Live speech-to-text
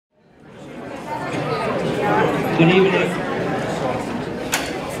Good evening.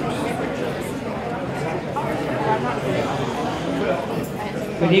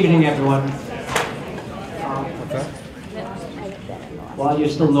 Good evening, everyone. While you're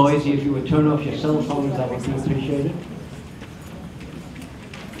still noisy, if you would turn off your cell phones, that would be appreciated.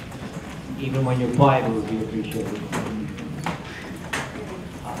 Even when you're quiet, it would be appreciated.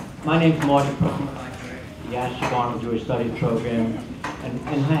 My name's Moderator, the Yaschik Arnold Jewish Studies program, and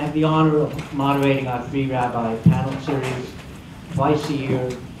I have the honor of moderating our 3-rabbi panel series twice a year.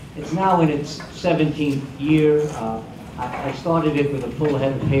 It's now in its 17th year. I started it with a full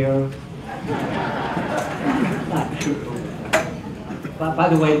head of hair. Not true. By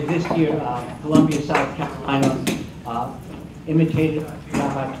the way, this year, Columbia, South Carolina, imitated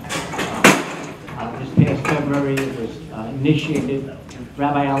Rabbi. This past February, it was initiated.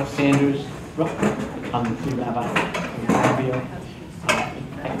 Rabbi Alexander's on the 3-rabbi in Columbia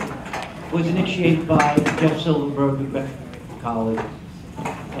was initiated by Jeff Silverberg of Beth College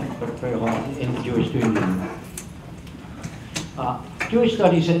in the Jewish Student Union. Jewish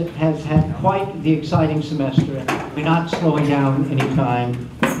Studies has had quite the exciting semester, and we're not slowing down any time.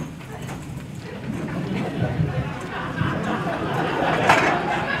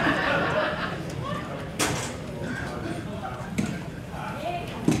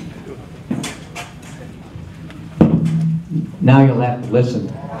 Now you'll have to listen.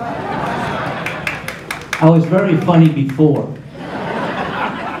 I was very funny before.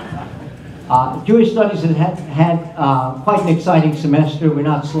 Jewish Studies has had quite an exciting semester. We're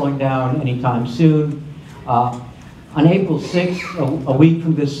not slowing down anytime soon. On April 6th, a week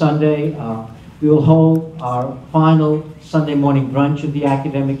from this Sunday, we will hold our final Sunday morning brunch of the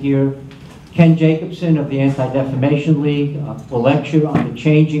academic year. Ken Jacobson of the Anti-Defamation League will lecture on the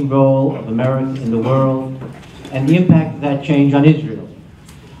changing role of America in the world and the impact of that change on Israel.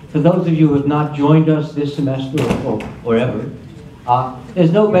 For those of you who have not joined us this semester or ever,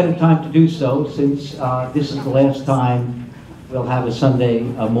 there's no better time to do so, since this is the last time we'll have a Sunday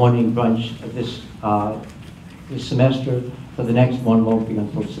morning brunch this semester. For the next one won't be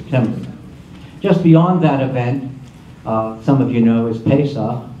until September. Just beyond that event, some of you know, is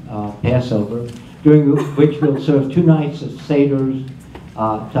Pesach, Passover, during which we'll serve 2 nights of seders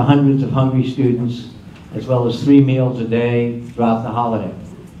to hundreds of hungry students, as well as 3 meals a day throughout the holiday.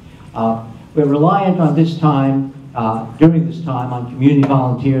 We're reliant on this time, during this time, on community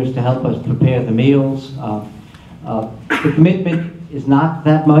volunteers to help us prepare the meals. The commitment is not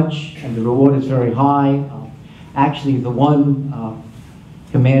that much, and the reward is very high. Actually, the one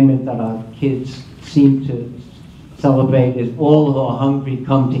commandment that our kids seem to celebrate is all who are hungry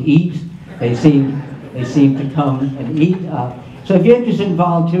come to eat. They seem to come and eat. So if you're interested in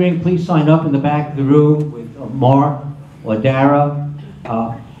volunteering, please sign up in the back of the room with Mark or Dara.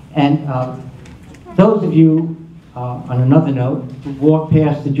 Those of you, on another note, who walked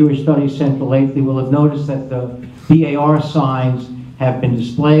past the Jewish Studies Center lately will have noticed that the BAR signs have been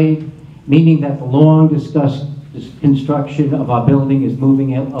displayed, meaning that the long discussed construction of our building is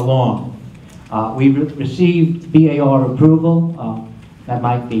moving along. We received BAR approval. That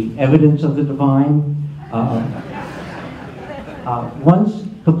might be evidence of the divine. Once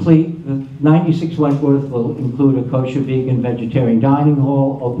complete, the 96 Wentworth will include a kosher, vegan, vegetarian dining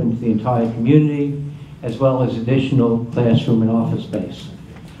hall open to the entire community, as well as additional classroom and office space.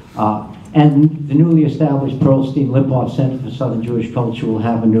 And the newly established Perlstein-Lippoff Center for Southern Jewish Culture will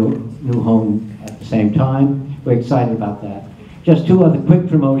have a new home at the same time. We're excited about that. Just 2 other quick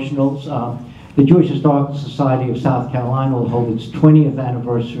promotionals. The Jewish Historical Society of South Carolina will hold its 20th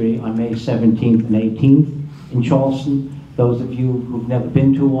anniversary on May 17th and 18th in Charleston. Those of you who've never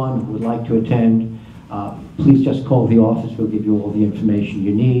been to one, who would like to attend, please just call the office. We'll give you all the information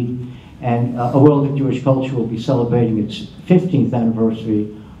you need. And A World of Jewish Culture will be celebrating its 15th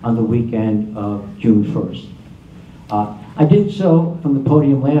anniversary on the weekend of June 1st. I did so from the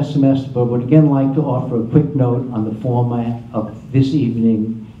podium last semester, but would again like to offer a quick note on the format of this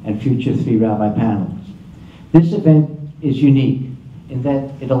evening and future 3-rabbi panels. This event is unique in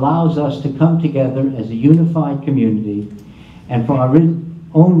that it allows us to come together as a unified community and for our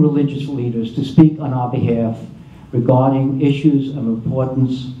own religious leaders to speak on our behalf regarding issues of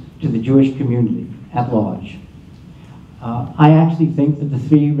importance to the Jewish community at large. I actually think that the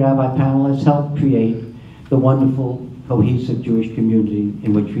 3-rabbi panel has helped create the wonderful, cohesive Jewish community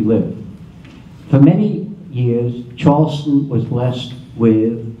in which we live. For many years, Charleston was blessed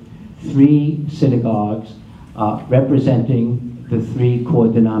with 3 synagogues representing the 3 core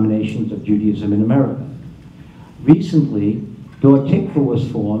denominations of Judaism in America. Recently, Tikvah was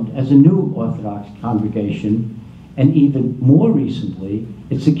formed as a new Orthodox congregation and even more recently,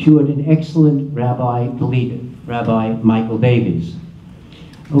 it secured an excellent rabbi to lead it, Rabbi Michael Davies.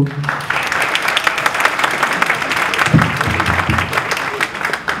 Okay.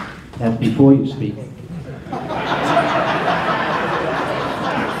 That's before you speak.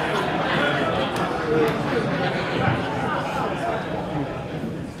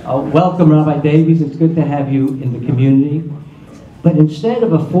 Welcome, Rabbi Davies. It's good to have you in the community. But instead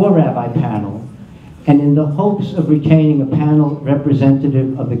of a four-rabbi panel, and in the hopes of retaining a panel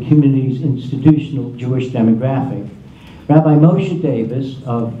representative of the community's institutional Jewish demographic, Rabbi Moshe Davis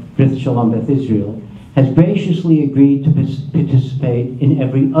of Beth Shalom Beth Israel has graciously agreed to participate in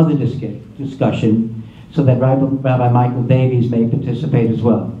every other discussion so that Rabbi Michael Davies may participate as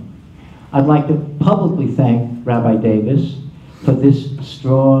well. I'd like to publicly thank Rabbi Davis for this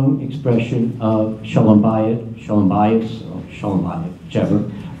strong expression of Shalom Bayit, or Shalom Bayit,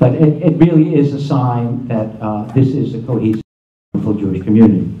 whichever. But it really is a sign that this is a cohesive, wonderful Jewish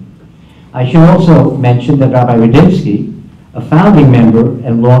community. I should also mention that Rabbi Radinsky, a founding member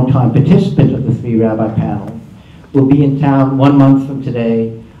and longtime participant of the three-rabbi panel, will be in town 1 month from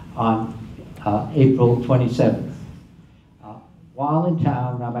today on April 27th. While in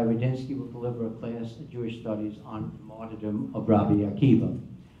town, Rabbi Radinsky will deliver a class of Jewish studies on the martyrdom of Rabbi Akiva.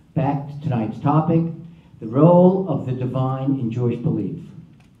 Back to tonight's topic, the role of the divine in Jewish belief.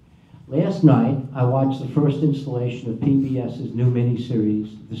 Last night, I watched the first installation of PBS's new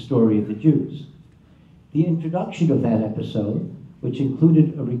miniseries, The Story of the Jews. The introduction of that episode, which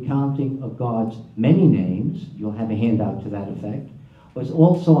included a recounting of God's many names, you'll have a handout to that effect, was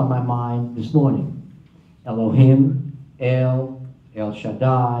also on my mind this morning. Elohim, El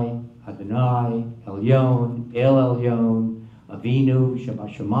Shaddai, Adonai, Elyon, El Elyon, Avinu,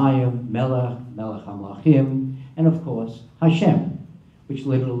 Shabbat Shemayim, Melech, Melech HaMelachim, and of course, Hashem, which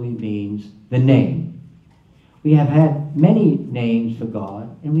literally means the name. We have had many names for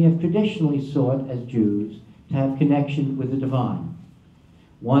God, and we have traditionally sought as Jews to have connection with the divine,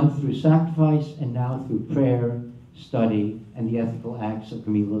 one through sacrifice and now through prayer, study, and the ethical acts of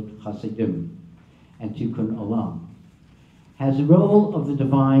Gemilut Chasidim and Tikkun Olam. Has the role of the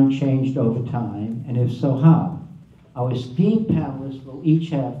divine changed over time, and if so, how? Our esteemed panelists will each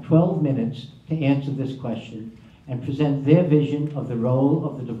have 12 minutes to answer this question and present their vision of the role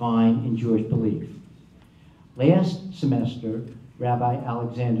of the divine in Jewish belief. Last semester, Rabbi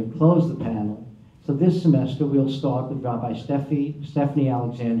Alexander closed the panel, so this semester we'll start with Rabbi Stephanie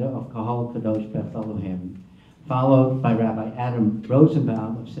Alexander of Kahal, Kadosh, Beth, Elohim, followed by Rabbi Adam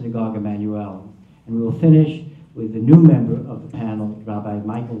Rosenbaum of Synagogue Emanu-El, and we will finish with the new member of the panel, Rabbi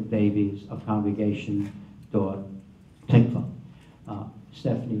Michael Davies of Congregation Dor Tikvah.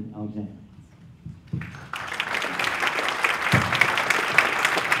 Stephanie Alexander.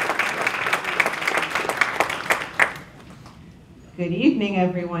 Good evening,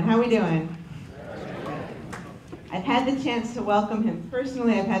 everyone. How are we doing? I've had the chance to welcome him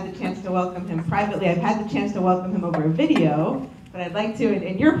personally. I've had the chance to welcome him privately. I've had the chance to welcome him over a video. But I'd like to,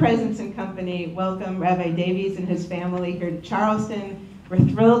 in your presence and company, welcome Rabbi Davies and his family here to Charleston. We're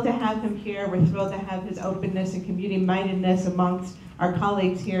thrilled to have him here. We're thrilled to have his openness and community-mindedness amongst our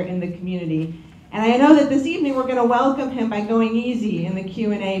colleagues here in the community. And I know that this evening we're going to welcome him by going easy in the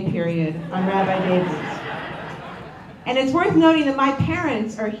Q&A period on Rabbi Davies. And it's worth noting that my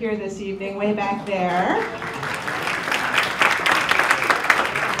parents are here this evening, way back there.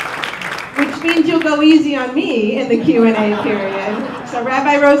 Which means you'll go easy on me in the Q&A period. So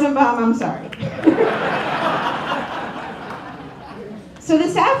Rabbi Rosenbaum, I'm sorry. So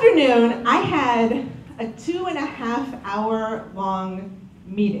this afternoon, I had a 2.5 hour long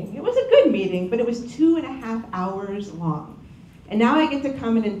meeting. It was a good meeting, but it was 2.5 hours long. And now I get to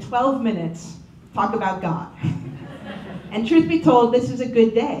come in 12 minutes, talk about God. And truth be told, this is a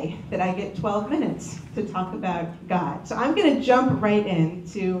good day that I get 12 minutes to talk about God. So I'm going to jump right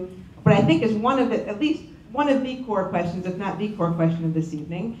into what I think is at least one of the core questions, if not the core question of this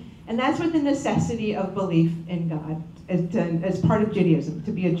evening, and that's what the necessity of belief in God as part of Judaism,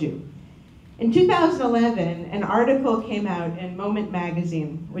 to be a Jew. In 2011, an article came out in Moment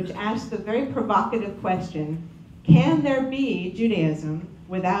magazine, which asked the very provocative question, can there be Judaism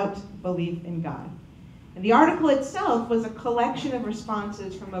without belief in God? And the article itself was a collection of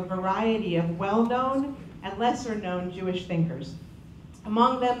responses from a variety of well-known and lesser-known Jewish thinkers.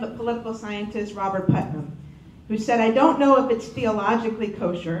 Among them, the political scientist Robert Putnam, who said, I don't know if it's theologically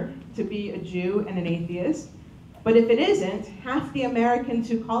kosher to be a Jew and an atheist, but if it isn't, half the Americans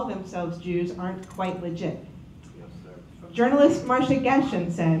who call themselves Jews aren't quite legit. Yes, sir. Journalist Marcia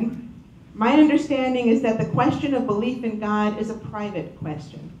Geshen said, my understanding is that the question of belief in God is a private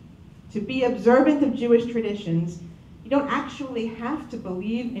question. To be observant of Jewish traditions, you don't actually have to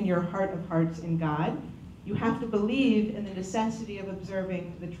believe in your heart of hearts in God. You have to believe in the necessity of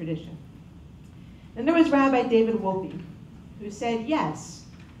observing the tradition. Then there was Rabbi David Wolpe, who said, yes,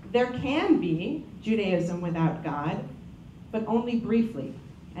 there can be Judaism without God, but only briefly,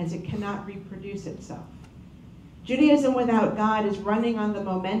 as it cannot reproduce itself. Judaism without God is running on the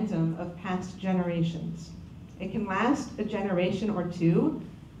momentum of past generations. It can last a generation or two,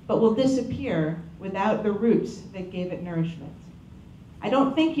 but will disappear without the roots that gave it nourishment. I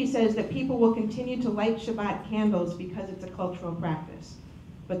don't think he says that people will continue to light Shabbat candles because it's a cultural practice,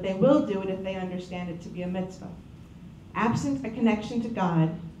 but they will do it if they understand it to be a mitzvah. Absent a connection to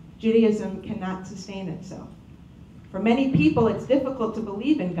God, Judaism cannot sustain itself. For many people, it's difficult to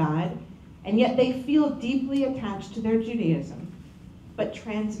believe in God, and yet they feel deeply attached to their Judaism. But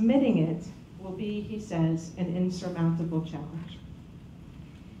transmitting it will be, he says, an insurmountable challenge.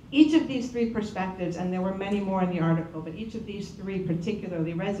 Each of these three perspectives, and there were many more in the article, but each of these three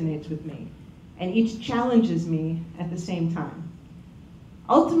particularly resonates with me, and each challenges me at the same time.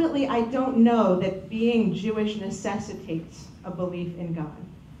 Ultimately, I don't know that being Jewish necessitates a belief in God,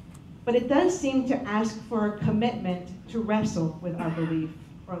 but it does seem to ask for a commitment to wrestle with our belief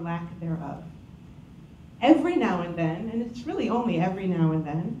or lack thereof. Every now and then, and it's really only every now and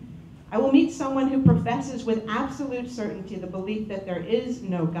then, I will meet someone who professes with absolute certainty the belief that there is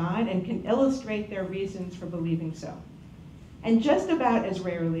no God and can illustrate their reasons for believing so. And just about as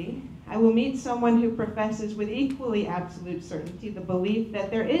rarely, I will meet someone who professes with equally absolute certainty the belief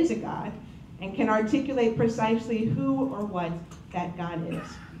that there is a God and can articulate precisely who or what that God is.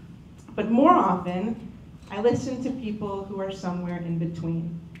 But more often, I listen to people who are somewhere in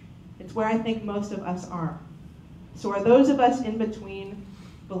between. It's where I think most of us are. So are those of us in between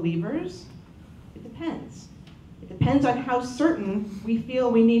believers? It depends. It depends on how certain we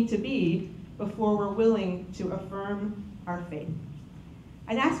feel we need to be before we're willing to affirm our faith.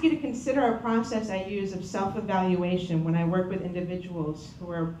 I'd ask you to consider a process I use of self-evaluation when I work with individuals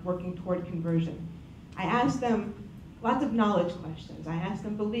who are working toward conversion. I ask them lots of knowledge questions. I ask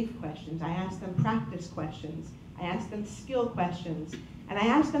them belief questions. I ask them practice questions. I ask them skill questions. And I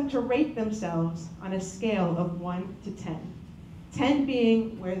ask them to rate themselves on a scale of 1 to 10. 10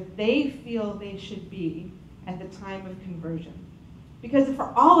 being where they feel they should be at the time of conversion. Because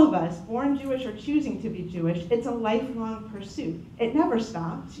for all of us, born Jewish or choosing to be Jewish, it's a lifelong pursuit. It never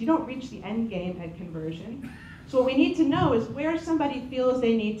stops. You don't reach the end game at conversion. So what we need to know is where somebody feels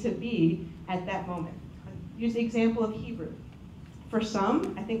they need to be at that moment. I'll use the example of Hebrew. For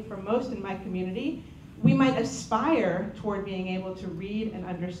some, I think for most in my community, we might aspire toward being able to read and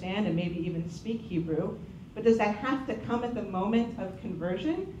understand and maybe even speak Hebrew, but does that have to come at the moment of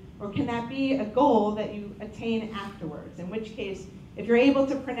conversion? Or can that be a goal that you attain afterwards? In which case, if you're able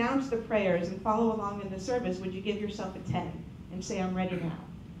to pronounce the prayers and follow along in the service, would you give yourself a 10 and say, I'm ready now?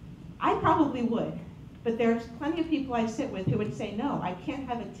 I probably would, but there's plenty of people I sit with who would say, no, I can't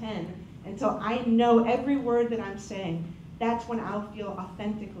have a 10 until I know every word that I'm saying. That's when I'll feel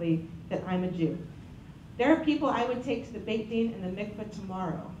authentically that I'm a Jew. There are people I would take to the Beit Din and the mikveh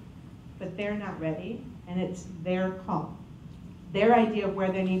tomorrow, but they're not ready, and it's their call. Their idea of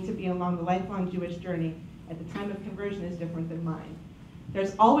where they need to be along the lifelong Jewish journey at the time of conversion is different than mine.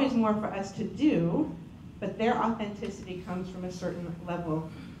 There's always more for us to do, but their authenticity comes from a certain level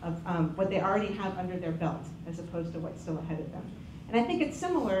of what they already have under their belt, as opposed to what's still ahead of them. And I think it's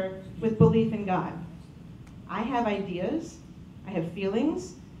similar with belief in God. I have ideas, I have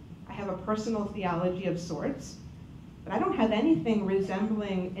feelings, I have a personal theology of sorts, but I don't have anything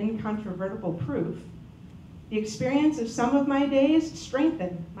resembling incontrovertible proof. The experience of some of my days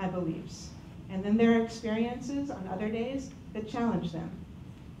strengthen my beliefs, and then there are experiences on other days that challenge them.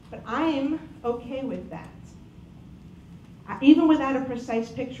 But I'm okay with that. Even without a precise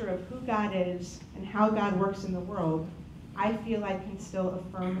picture of who God is and how God works in the world, I feel I can still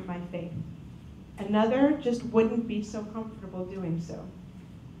affirm my faith. Another just wouldn't be so comfortable doing so.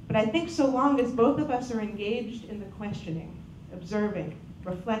 But I think so long as both of us are engaged in the questioning, observing,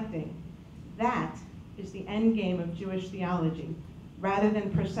 reflecting, that is the end game of Jewish theology, rather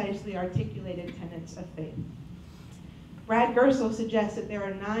than precisely articulated tenets of faith. Brad Gersel suggests that there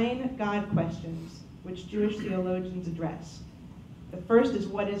are 9 God questions which Jewish theologians address. The first is,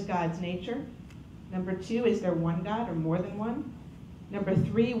 what is God's nature? Number 2, is there one God or more than one? Number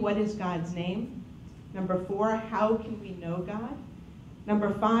 3, what is God's name? Number 4, how can we know God?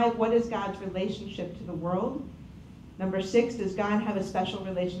 Number 5, what is God's relationship to the world? Number 6, does God have a special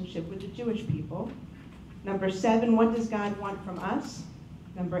relationship with the Jewish people? Number 7, what does God want from us?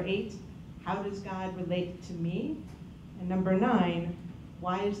 Number 8, how does God relate to me? And number 9,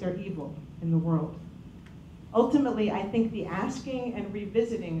 why is there evil in the world? Ultimately, I think the asking and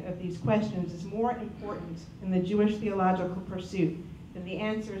revisiting of these questions is more important in the Jewish theological pursuit than the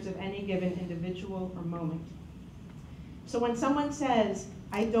answers of any given individual or moment. So when someone says,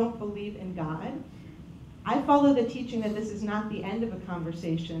 I don't believe in God, I follow the teaching that this is not the end of a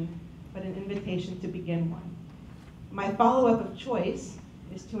conversation, but an invitation to begin one. My follow-up of choice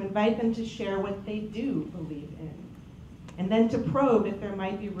is to invite them to share what they do believe in, and then to probe if there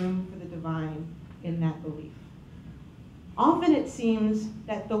might be room for the divine in that belief. Often it seems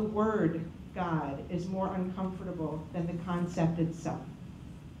that the word God is more uncomfortable than the concept itself.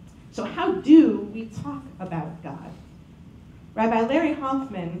 So how do we talk about God? Rabbi Larry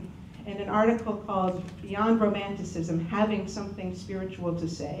Hoffman, in an article called Beyond Romanticism, Having Something Spiritual to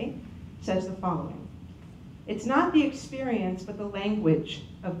Say, says the following: it's not the experience but the language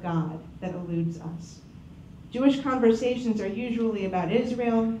of God that eludes us. Jewish conversations are usually about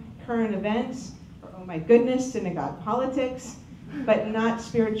Israel, current events, or oh my goodness, synagogue politics, but not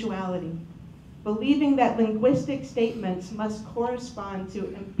spirituality. Believing that linguistic statements must correspond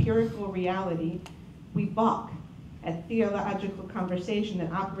to empirical reality, we balk at theological conversation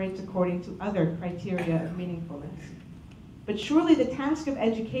that operates according to other criteria of meaningfulness. But surely the task of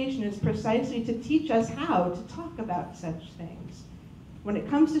education is precisely to teach us how to talk about such things. When it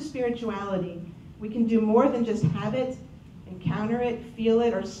comes to spirituality, we can do more than just have it, encounter it, feel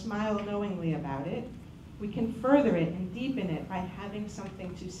it, or smile knowingly about it. We can further it and deepen it by having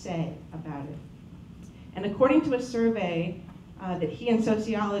something to say about it. And according to a survey that he and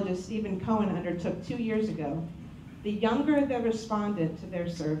sociologist Stephen Cohen undertook 2 years ago, the younger the respondent to their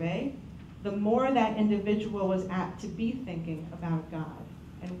survey, the more that individual was apt to be thinking about God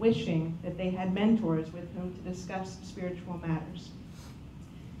and wishing that they had mentors with whom to discuss spiritual matters.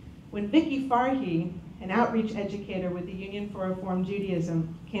 When Vicki Farhi, an outreach educator with the Union for Reform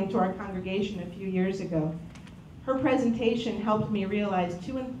Judaism, came to our congregation a few years ago, her presentation helped me realize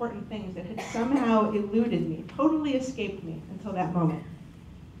two important things that had somehow eluded me, totally escaped me until that moment.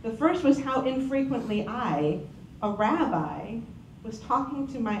 The first was how infrequently I, a rabbi, was talking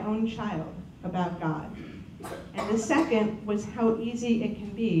to my own child about God. And the second was how easy it can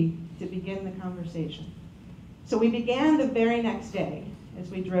be to begin the conversation. So we began the very next day as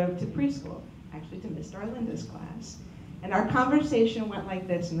we drove to preschool, actually to Miss Darlinda's class. And our conversation went like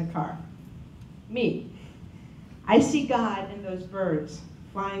this in the car. Me, I see God in those birds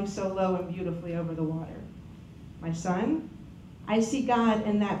flying so low and beautifully over the water. My son, I see God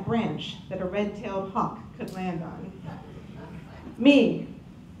in that branch that a red-tailed hawk could land on. Me,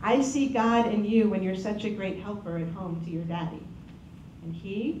 I see God in you when you're such a great helper at home to your daddy. And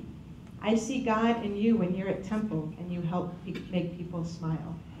he, I see God in you when you're at temple and you help make people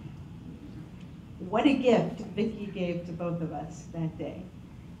smile. What a gift Vicki gave to both of us that day.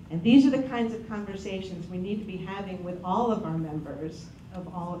 And these are the kinds of conversations we need to be having with all of our members of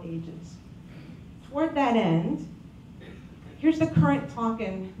all ages. Toward that end, here's the current talk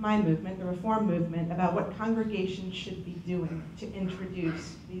in my movement, the Reform movement, about what congregations should be doing to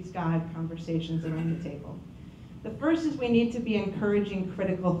introduce these God conversations around the table. The first is we need to be encouraging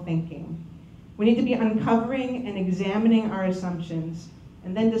critical thinking. We need to be uncovering and examining our assumptions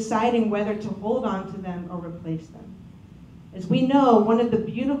and then deciding whether to hold on to them or replace them. As we know, one of the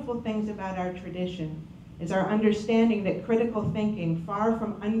beautiful things about our tradition is our understanding that critical thinking, far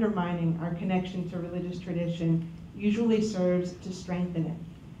from undermining our connection to religious tradition, usually serves to strengthen it.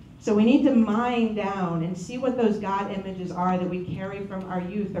 So we need to mine down and see what those God images are that we carry from our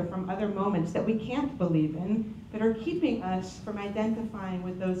youth or from other moments that we can't believe in, that are keeping us from identifying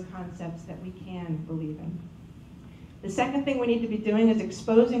with those concepts that we can believe in. The second thing we need to be doing is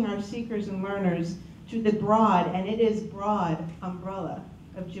exposing our seekers and learners to the broad, and it is broad, umbrella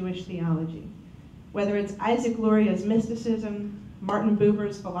of Jewish theology. Whether it's Isaac Luria's mysticism, Martin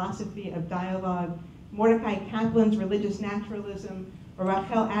Buber's philosophy of dialogue, Mordecai Kaplan's religious naturalism, or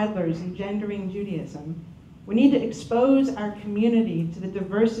Rachel Adler's engendering Judaism, we need to expose our community to the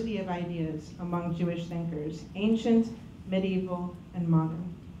diversity of ideas among Jewish thinkers, ancient, medieval, and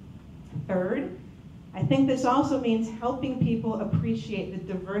modern. Third, I think this also means helping people appreciate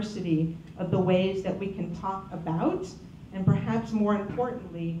the diversity of the ways that we can talk about, and perhaps more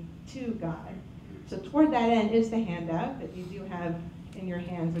importantly, to God. So toward that end is the handout that you do have in your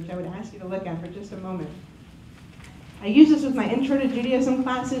hands, which I would ask you to look at for just a moment. I use this with my Intro to Judaism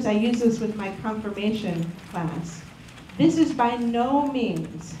classes. I use this with my confirmation class. This is by no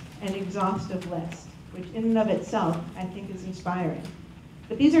means an exhaustive list, which in and of itself I think is inspiring.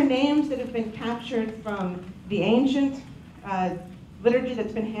 But these are names that have been captured from the ancient liturgy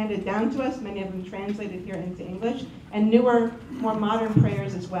that's been handed down to us, many of them translated here into English, and newer, more modern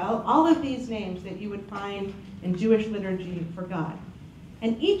prayers as well. All of these names that you would find in Jewish liturgy for God.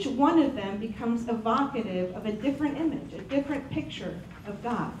 And each one of them becomes evocative of a different image, a different picture of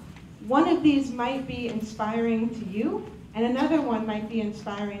God. One of these might be inspiring to you, and another one might be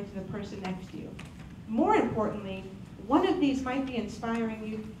inspiring to the person next to you. More importantly, one of these might be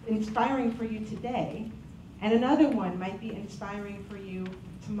inspiring for you today, and another one might be inspiring for you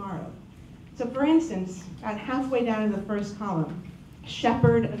tomorrow. So for instance, about halfway down in the first column,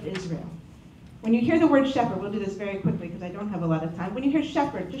 Shepherd of Israel. When you hear the word shepherd, we'll do this very quickly because I don't have a lot of time. When you hear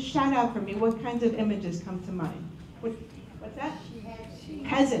shepherd, just shout out for me what kinds of images come to mind. What's that?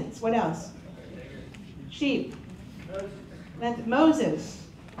 Peasants. What else? Sheep. Moses.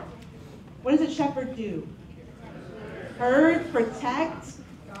 What does a shepherd do? Herd, protect,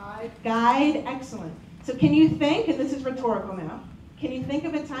 guide. Excellent. So can you think, and this is rhetorical now, can you think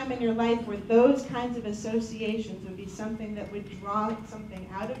of a time in your life where those kinds of associations would be something that would draw something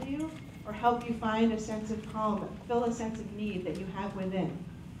out of you or help you find a sense of calm, fill a sense of need that you have within?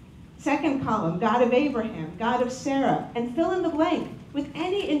 Second column, God of Abraham, God of Sarah, and fill in the blank with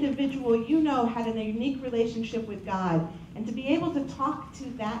any individual you know had a unique relationship with God, and to be able to talk to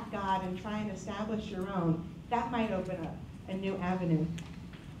that God and try and establish your own, that might open up a new avenue.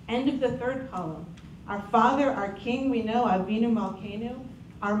 End of the third column. Our Father, our King, we know, Avinu Malkeinu.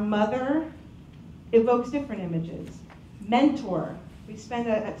 Our Mother evokes different images. Mentor. We spend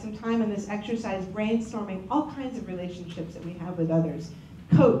some time in this exercise brainstorming all kinds of relationships that we have with others.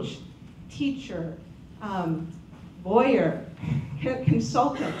 Coach, teacher, lawyer,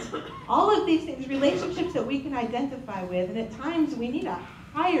 consultant. All of these things, relationships that we can identify with, and at times we need a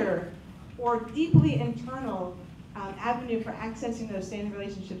higher or deeply internal avenue for accessing those same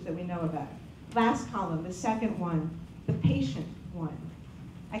relationships that we know about. Last column, the second one, the patient one.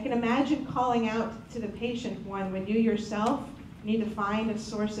 I can imagine calling out to the patient one when you yourself need to find a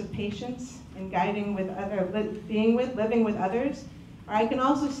source of patience in guiding with living with others. Or I can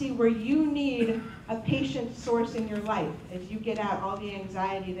also see where you need a patient source in your life as you get out all the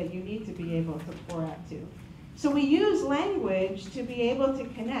anxiety that you need to be able to pour out to. So we use language to be able to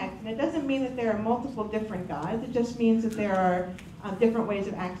connect, and it doesn't mean that there are multiple different gods. It just means that there are different ways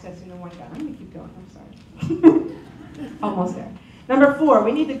of accessing the one God. I'm going to keep going. I'm sorry. Almost there. Number 4,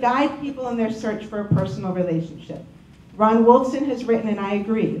 we need to guide people in their search for a personal relationship. Ron Wolfson has written, and I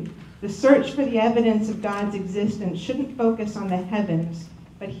agree, the search for the evidence of God's existence shouldn't focus on the heavens,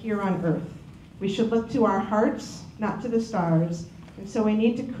 but here on earth. We should look to our hearts, not to the stars. And so we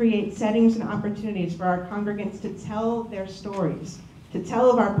need to create settings and opportunities for our congregants to tell their stories, to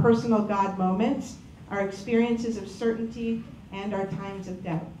tell of our personal God moments, our experiences of certainty, and our times of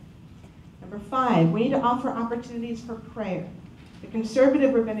doubt. Number 5, we need to offer opportunities for prayer. The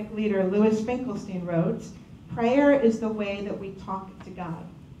conservative rabbinic leader Louis Finkelstein wrote, prayer is the way that we talk to God.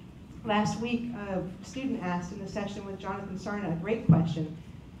 Last week, a student asked in the session with Jonathan Sarna a great question.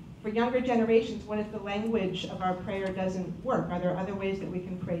 For younger generations, what if the language of our prayer doesn't work? Are there other ways that we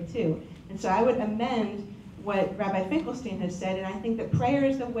can pray too? And so I would amend what Rabbi Finkelstein has said, and I think that prayer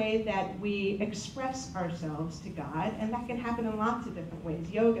is the way that we express ourselves to God, and that can happen in lots of different ways.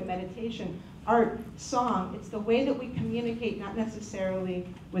 Yoga, meditation, art, song. It's the way that we communicate, not necessarily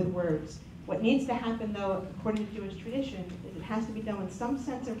with words. What needs to happen, though, according to Jewish tradition, is it has to be done with some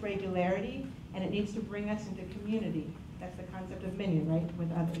sense of regularity, and it needs to bring us into community. That's the concept of minyan, right,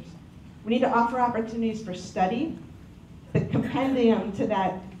 with others. We need to offer opportunities for study. The compendium to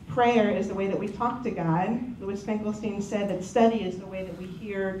that prayer is the way that we talk to God. Louis Finkelstein said that study is the way that we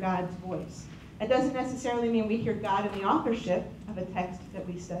hear God's voice. That doesn't necessarily mean we hear God in the authorship of a text that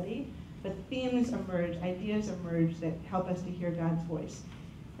we study, but themes emerge, ideas emerge that help us to hear God's voice.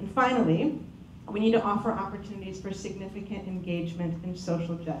 And finally, we need to offer opportunities for significant engagement in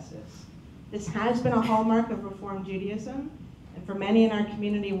social justice. This has been a hallmark of Reform Judaism, and for many in our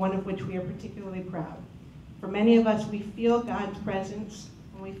community, one of which we are particularly proud. For many of us, we feel God's presence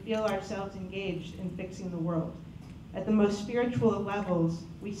when we feel ourselves engaged in fixing the world. At the most spiritual of levels,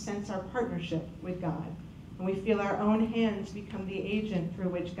 we sense our partnership with God, and we feel our own hands become the agent through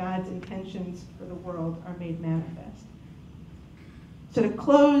which God's intentions for the world are made manifest. So to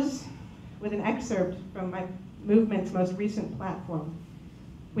close with an excerpt from my movement's most recent platform,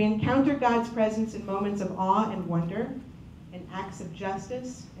 we encounter God's presence in moments of awe and wonder, in acts of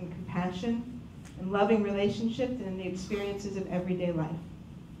justice and compassion, in loving relationships, and in the experiences of everyday life.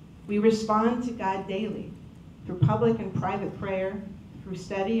 We respond to God daily, through public and private prayer, through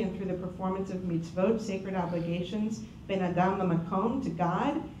study, and through the performance of mitzvot, sacred obligations, ben adam lamakom, to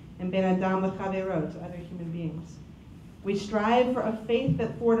God, and ben adam l'chavero, to other human beings. We strive for a faith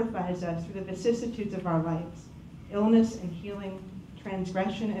that fortifies us through the vicissitudes of our lives, illness and healing,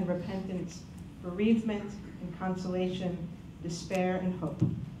 transgression and repentance, bereavement and consolation, despair and hope.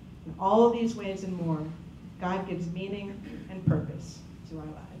 In all of these ways and more, God gives meaning and purpose to our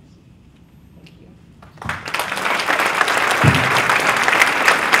lives. Thank you.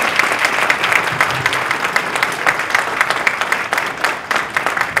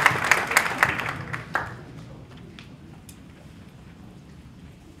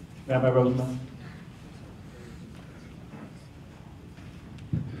 Rabbi Rosenbaum.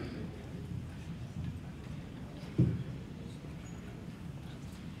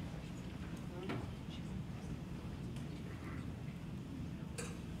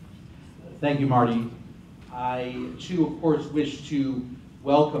 Thank you, Marty. I, too, of course, wish to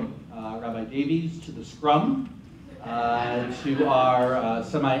welcome Rabbi Davies to the Scrum, to our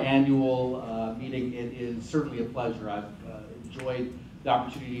semi-annual meeting. It is certainly a pleasure. I've enjoyed the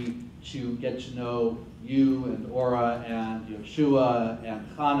opportunity to get to know you and Ora and Yoshua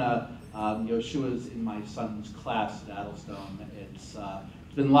and Chana. Yoshua's in my son's class at Adelstone. It's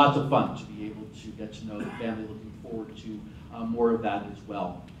been lots of fun to be able to get to know the family. Looking forward to more of that as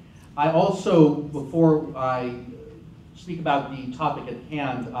well. I also, before I speak about the topic at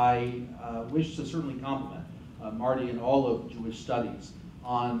hand, I wish to certainly compliment Marty and all of Jewish Studies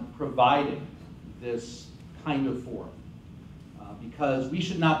on providing this kind of forum, because we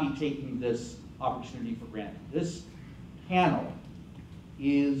should not be taking this opportunity for granted. This panel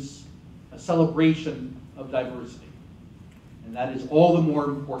is a celebration of diversity, and that is all the more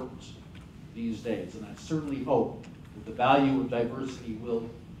important these days. And I certainly hope that the value of diversity will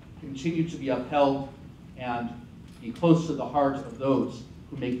continue to be upheld and be close to the heart of those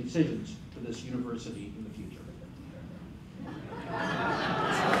who make decisions for this university in the future.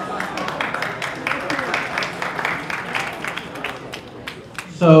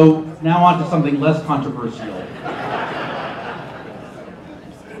 So now on to something less controversial.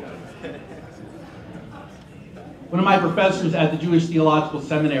 One of my professors at the Jewish Theological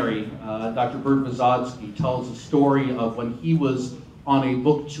Seminary, Dr. Bert Wysotsky, tells a story of when he was on a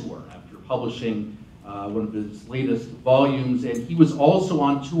book tour after publishing one of his latest volumes, and he was also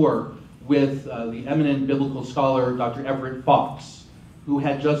on tour with the eminent biblical scholar Dr. Everett Fox, who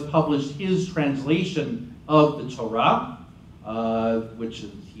had just published his translation of the Torah, which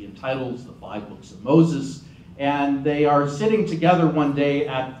he entitles The Five Books of Moses, and they are sitting together one day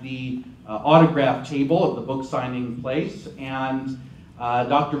at the autograph table of the book signing place, and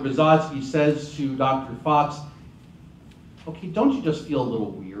Dr. Wysotsky says to Dr. Fox, "Okay, don't you just feel a little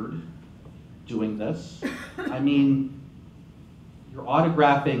weird doing this? I mean, you're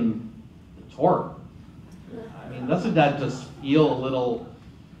autographing the Torah. I mean, doesn't that just feel a little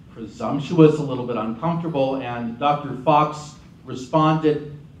presumptuous, a little bit uncomfortable?" And Dr. Fox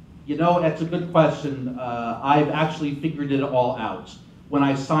responded, "You know, that's a good question. I've actually figured it all out. When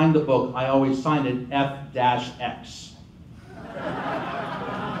I sign the book, I always sign it F-X.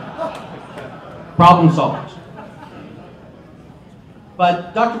 Problem solved."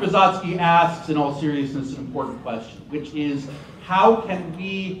 But Dr. Wysotsky asks, in all seriousness, an important question, which is, how can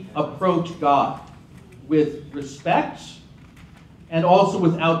we approach God with respect and also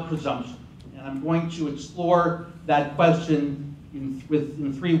without presumption? And I'm going to explore that question in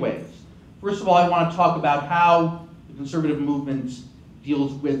three ways. First of all, I want to talk about how the conservative movement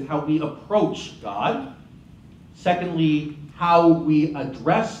deals with how we approach God. Secondly, how we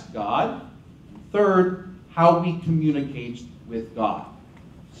address God. Third, how we communicate with God.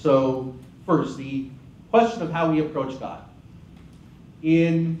 So first, the question of how we approach God.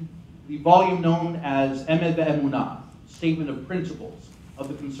 In the volume known as Emet Ve'emunah, Statement of Principles of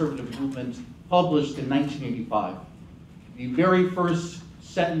the Conservative Movement, published in 1985, the very first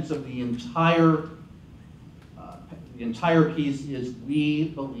sentence of the entire piece is, "We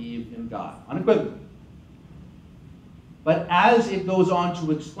believe in God," unequivocally. But as it goes on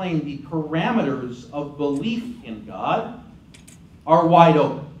to explain, the parameters of belief in God are wide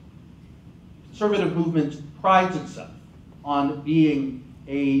open. The conservative movement prides itself on being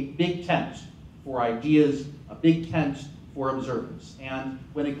a big tent for ideas, a big tent for observance. And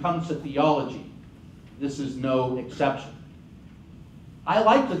when it comes to theology, this is no exception. I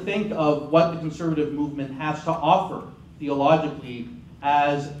like to think of what the conservative movement has to offer theologically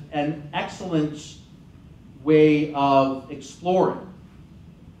as an excellent way of exploring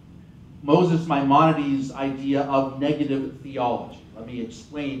Moses Maimonides' idea of negative theology. Let me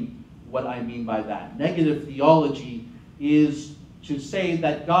explain what I mean by that. Negative theology is to say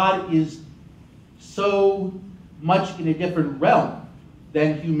that God is so much in a different realm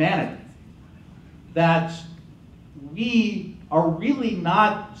than humanity that we are really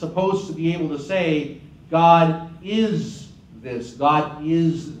not supposed to be able to say God is this, God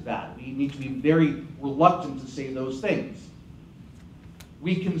is that. We need to be very reluctant to say those things.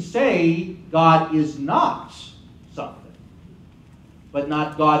 We can say God is not something, but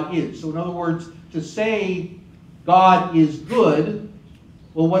not God is. So in other words, to say God is good,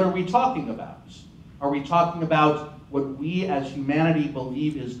 well, what are we talking about? Are we talking about what we as humanity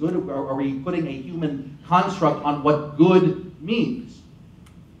believe is good, or are we putting a human construct on what good means?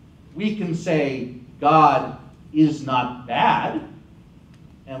 We can say God is not bad.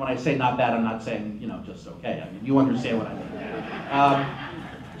 And when I say not bad, I'm not saying, just okay. I mean, you understand what I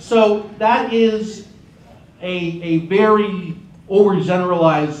mean. So that is a very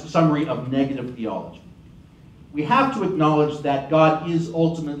overgeneralized summary of negative theology. We have to acknowledge that God is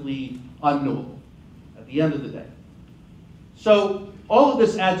ultimately unknowable at the end of the day. So all of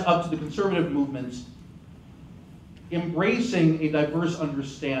this adds up to the conservative movement embracing a diverse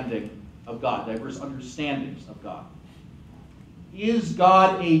understanding of God, diverse understandings of God. Is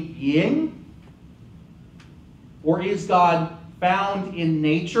God a being? Or is God found in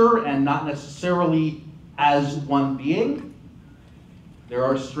nature and not necessarily as one being? There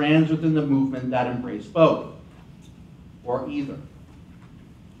are strands within the movement that embrace both, or either.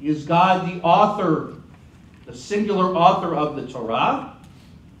 Is God the author, the singular author of the Torah?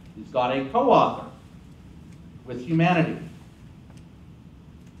 Is God a co-author with humanity?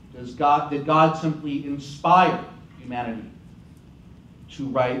 Did God simply inspire humanity to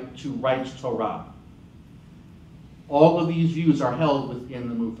write Torah? All of these views are held within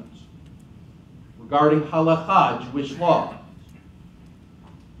the movement. Regarding halakha, Jewish law,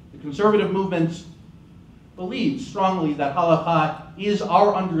 the conservative movement believes strongly that halakha is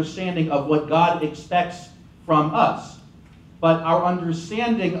our understanding of what God expects from us. But our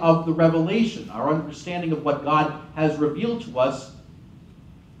understanding of the revelation, our understanding of what God has revealed to us,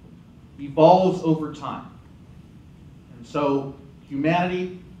 evolves over time. And so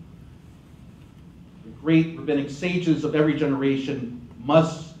humanity, the great rabbinic sages of every generation,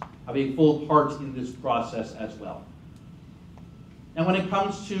 must have a full part in this process as well. And when it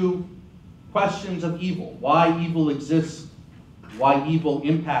comes to questions of evil, why evil exists, why evil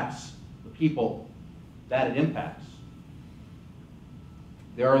impacts the people that it impacts,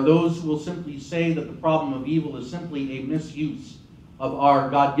 there are those who will simply say that the problem of evil is simply a misuse of our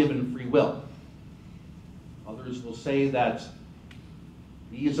God-given free will. Others will say that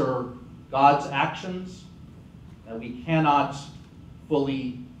these are God's actions that we cannot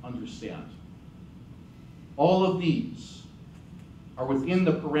fully understand. All of these are within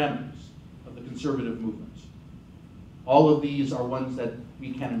the parameters of the conservative movement. All of these are ones that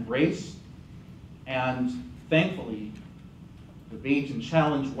we can embrace and, thankfully, debate and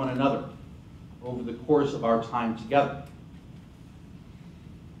challenge one another over the course of our time together.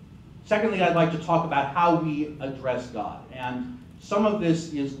 Secondly, I'd like to talk about how we address God. And some of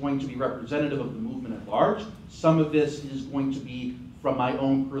this is going to be representative of the movement at large. Some of this is going to be from my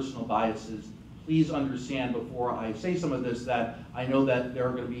own personal biases. Please understand before I say some of this that I know that there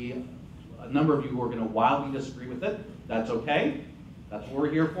are going to be a number of you who are going to wildly disagree with it. That's okay. That's what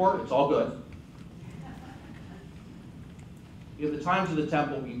we're here for. It's all good. In the times of the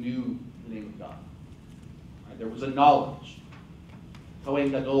temple, we knew the name of God. Right? There was a knowledge.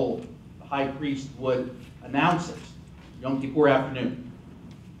 Kohen Gadol, the high priest, would announce it Yom Kippur afternoon.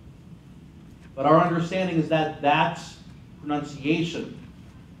 But our understanding is that that pronunciation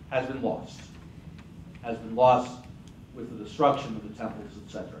has been lost. Has been lost with the destruction of the temples,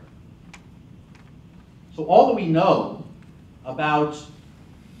 etc. So all that we know about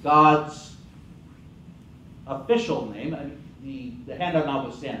God's official name, the handout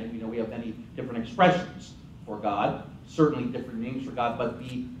notwithstanding, we know we have many different expressions for God, certainly different names for God, but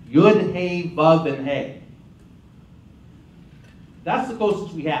the Yud, Hey, Vav, and Hey, that's the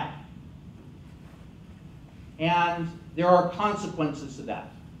closest we have. And there are consequences to that.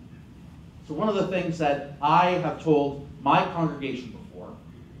 So one of the things that I have told my congregation before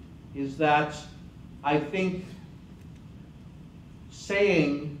is that I think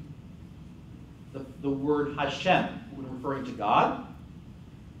saying the word Hashem when referring to God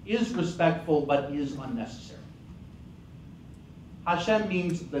is respectful but is unnecessary. Hashem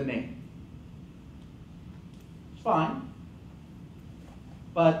means the name. It's fine.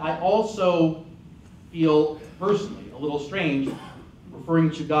 But I also feel personally a little strange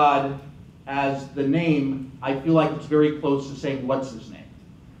referring to God as the name. I feel like it's very close to saying, what's his name?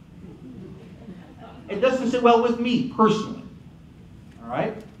 It doesn't sit well with me personally. All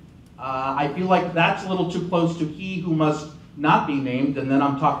right? I feel like that's a little too close to he who must not be named, and then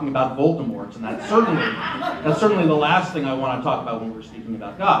I'm talking about Voldemort, and that's certainly the last thing I want to talk about when we're speaking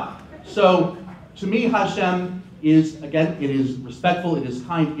about God. So, to me, Hashem is, again, it is respectful, it is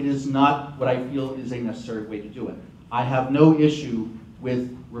kind, it is not what I feel is a necessary way to do it. I have no issue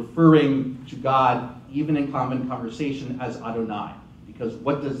with referring to God, even in common conversation, as Adonai, because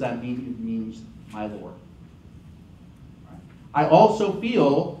what does that mean? It means my Lord. I also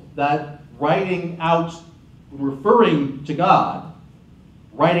feel that writing out, referring to God,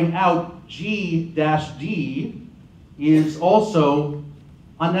 writing out G-D is also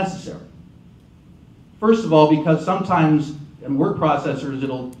unnecessary. First of all, because sometimes in word processors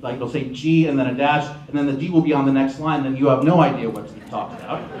it'll say G and then a dash, and then the D will be on the next line, then you have no idea what's being talked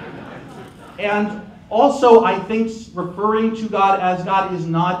about. And also, I think referring to God as God is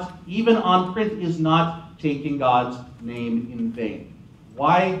not, even on print, is not taking God's name in vain.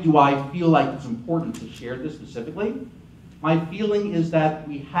 Why do I feel like it's important to share this specifically? My feeling is that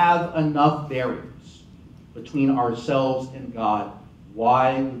we have enough barriers between ourselves and God.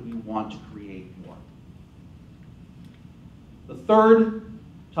 Why would we want to create more? The third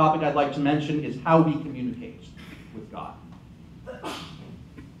topic I'd like to mention is how we communicate with God.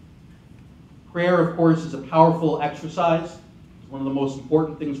 Prayer, of course, is a powerful exercise. It's one of the most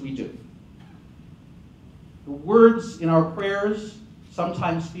important things we do. The words in our prayers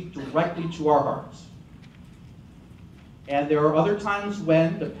sometimes speak directly to our hearts. And there are other times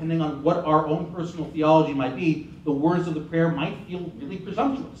when, depending on what our own personal theology might be, the words of the prayer might feel really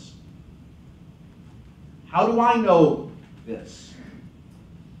presumptuous. How do I know this?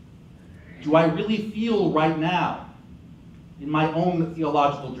 Do I really feel right now, in my own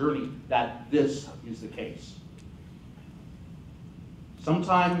theological journey, that this is the case?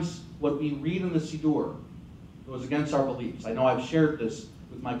 Sometimes what we read in the Siddur goes against our beliefs. I know I've shared this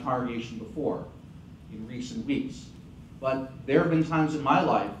with my congregation before in recent weeks. But there have been times in my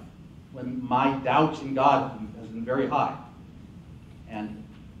life when my doubt in God has been very high. And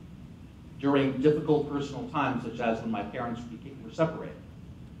during difficult personal times, such as when my parents were separated,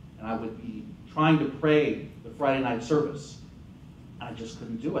 and I would be trying to pray the Friday night service, and I just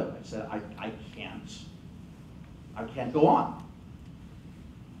couldn't do it. I said, I can't go on.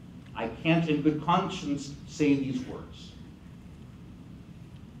 I can't in good conscience say these words.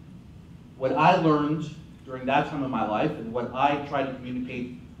 What I learned during that time of my life, and what I try to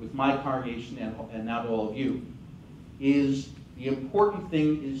communicate with my congregation and now to all of you, is the important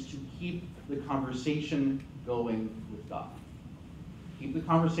thing is to keep the conversation going with God. Keep the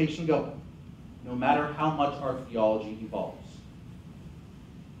conversation going, no matter how much our theology evolves.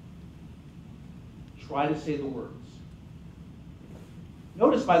 Try to say the words.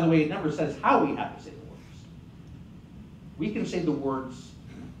 Notice, by the way, it never says how we have to say the words. We can say the words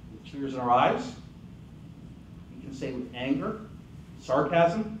with tears in our eyes. We can say with anger,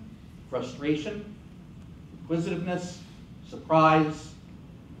 sarcasm, frustration, inquisitiveness, surprise,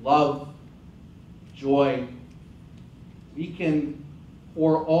 love, joy. We can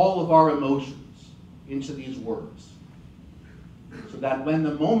pour all of our emotions into these words so that when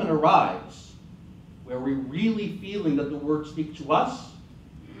the moment arrives where we're really feeling that the words speak to us,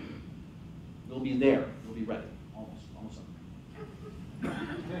 we'll be there, we'll be ready, almost.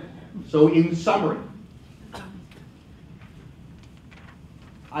 So in summary,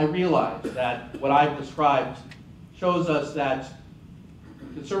 I realize that what I've described shows us that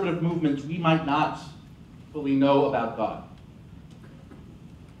in conservative movements we might not fully know about God.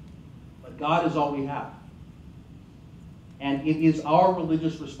 But God is all we have. And it is our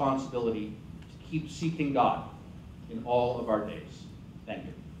religious responsibility to keep seeking God in all of our days. Thank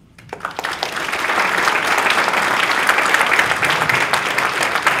you.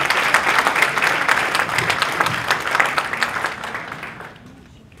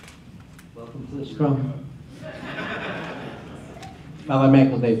 Welcome to the scrum.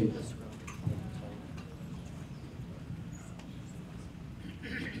 Rabbi Davies.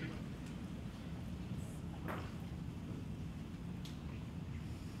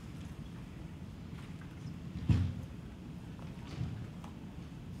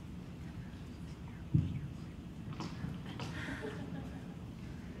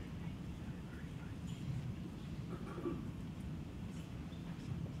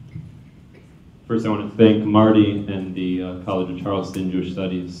 First, I want to thank Marty and the College of Charleston Jewish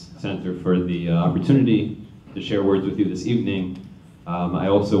Studies Center for the opportunity to share words with you this evening. I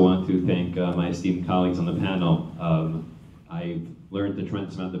also want to thank my esteemed colleagues on the panel. I've learned a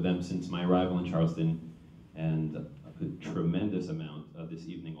tremendous amount of them since my arrival in Charleston, and a tremendous amount this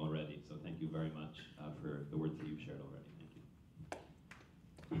evening already. So thank you very much for the words that you've shared already.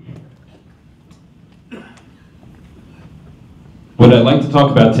 Thank you. What I'd like to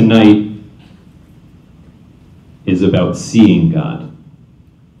talk about tonight is about seeing God.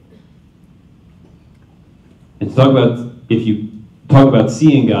 And to talk about, if you talk about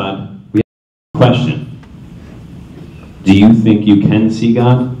seeing God, we have a question. Do you think you can see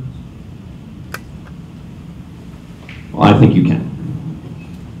God? Well, I think you can.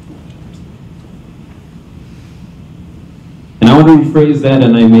 And I want to rephrase that,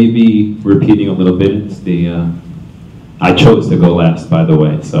 and I may be repeating a little bit. It's the, I chose to go last, by the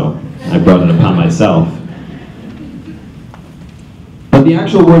way, so I brought it upon myself. But the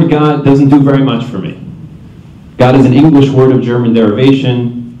actual word God doesn't do very much for me. God is an English word of German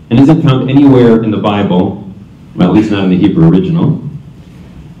derivation and isn't found anywhere in the Bible, well, at least not in the Hebrew original.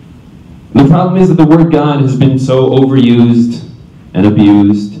 The problem is that the word God has been so overused and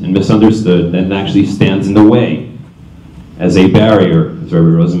abused and misunderstood that it actually stands in the way as a barrier, as Rabbi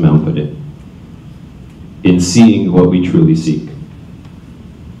Rosenbaum put it, in seeing what we truly seek.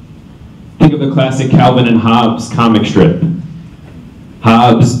 Think of the classic Calvin and Hobbes comic strip.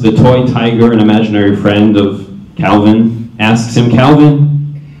 Hobbes, the toy tiger and imaginary friend of Calvin, asks him,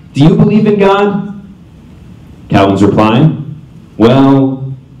 "Calvin, do you believe in God?" Calvin's reply,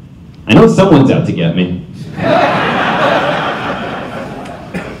 "Well, I know someone's out to get me."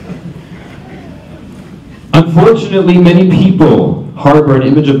 Unfortunately, many people harbor an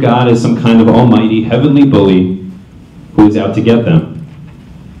image of God as some kind of almighty heavenly bully who is out to get them.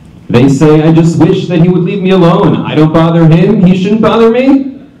 They say, "I just wish that he would leave me alone. I don't bother him, he shouldn't bother me."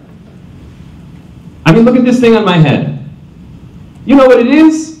 I mean, look at this thing on my head. You know what it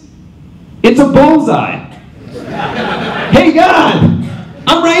is? It's a bullseye. Hey God,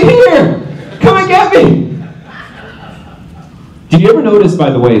 I'm right here. Come and get me. Did you ever notice,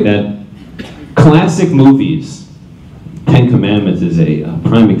 by the way, that classic movies, Ten Commandments is a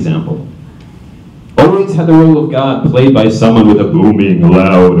prime example, always had the role of God played by someone with a booming,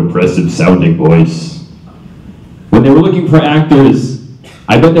 loud, oppressive sounding voice. When they were looking for actors,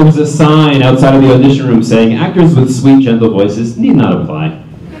 I bet there was a sign outside of the audition room saying, "Actors with sweet, gentle voices need not apply."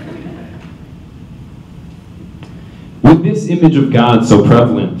 With this image of God so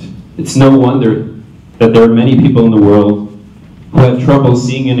prevalent, it's no wonder that there are many people in the world who have trouble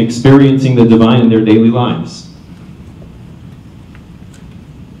seeing and experiencing the divine in their daily lives.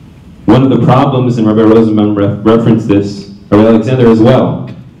 One of the problems, and Rabbi Rosenbaum referenced this, Rabbi Alexander as well,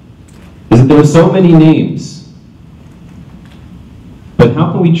 is that there are so many names. But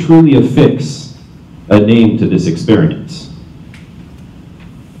how can we truly affix a name to this experience?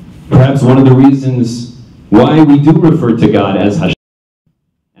 Perhaps one of the reasons why we do refer to God as Hashem,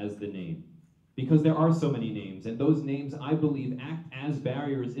 as the name, because there are so many names, and those names, I believe, act as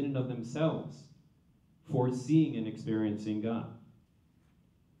barriers in and of themselves for seeing and experiencing God.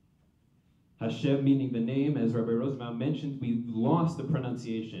 Hashem meaning the name, as Rabbi Rosenbaum mentioned, we lost the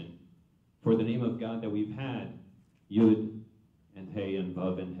pronunciation for the name of God that we've had, Yud and Hey and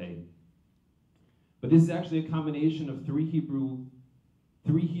Vav and Hey. But this is actually a combination of three Hebrew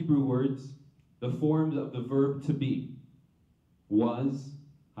words, the forms of the verb to be: was,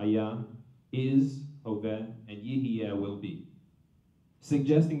 haya, is, hoveh, and yihiyeh, will be,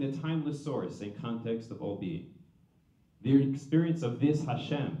 suggesting the timeless source and context of all being. The experience of this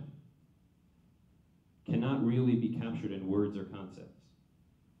Hashem cannot really be captured in words or concepts,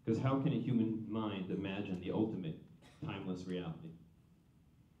 because how can a human mind imagine the ultimate timeless reality?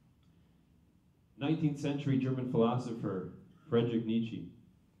 19th century German philosopher Friedrich Nietzsche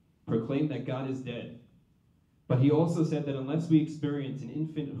proclaimed that God is dead, but he also said that unless we experience an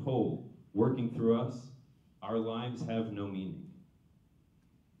infinite whole working through us, our lives have no meaning.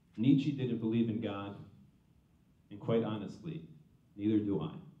 Nietzsche didn't believe in God, and quite honestly, neither do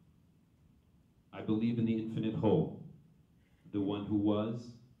I. I believe in the infinite whole, the one who was,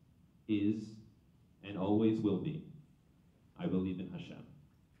 is, and always will be. I believe in Hashem.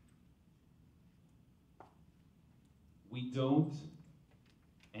 We don't,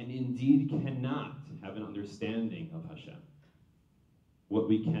 and indeed cannot, have an understanding of Hashem. What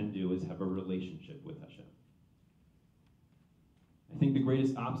we can do is have a relationship with Hashem. I think the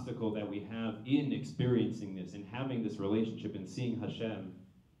greatest obstacle that we have in experiencing this and having this relationship and seeing Hashem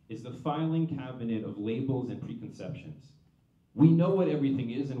is the filing cabinet of labels and preconceptions. We know what everything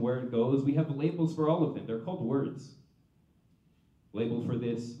is and where it goes. We have labels for all of them. They're called words. Label for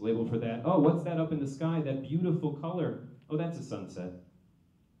this, label for that. Oh, what's that up in the sky? That beautiful color. Oh, that's a sunset.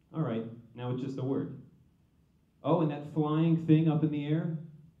 All right, now it's just a word. Oh, and that flying thing up in the air?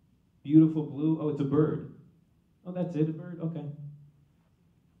 Beautiful blue. Oh, it's a bird. Oh, that's it, a bird? Okay.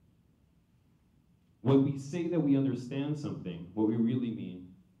 When we say that we understand something, what we really mean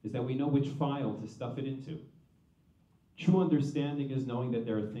is that we know which file to stuff it into. True understanding is knowing that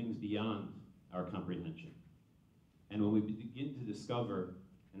there are things beyond our comprehension. And when we begin to discover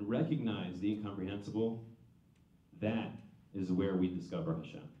and recognize the incomprehensible, that is where we discover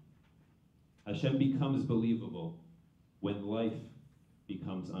Hashem. Hashem becomes believable when life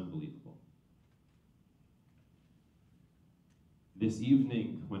becomes unbelievable. This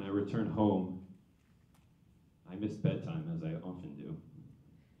evening, when I return home, I missed bedtime, as I often do.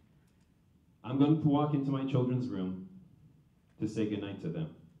 I'm going to walk into my children's room to say goodnight to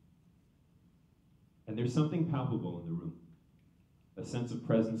them. And there's something palpable in the room, a sense of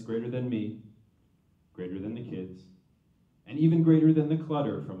presence greater than me, greater than the kids, and even greater than the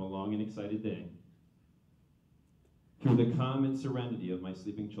clutter from a long and excited day. Through the calm and serenity of my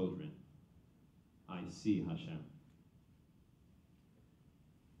sleeping children, I see Hashem.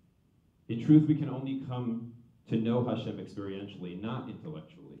 In truth, we can only come to know Hashem experientially, not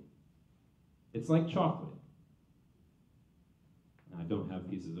intellectually. It's like chocolate. I don't have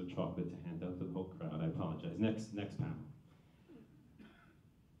pieces of chocolate to hand out to the whole crowd. I apologize. Next panel.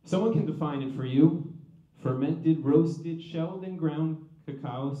 Someone can define it for you. Fermented, roasted, shelled, and ground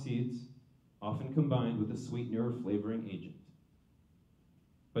cacao seeds, often combined with a sweetener or flavoring agent.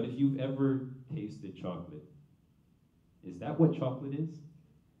 But if you've ever tasted chocolate, is that what chocolate is?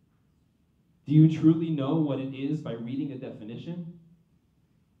 Do you truly know what it is by reading a definition?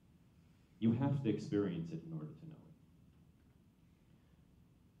 You have to experience it in order to know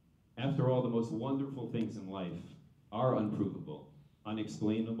it. After all, the most wonderful things in life are unprovable,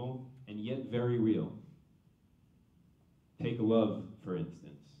 unexplainable, and yet very real. Take love, for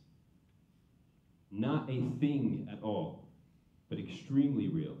instance. Not a thing at all, but extremely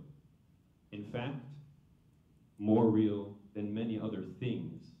real. In fact, more real than many other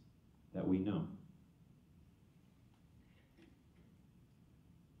things that we know.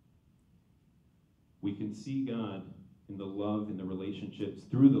 We can see God in the love and the relationships,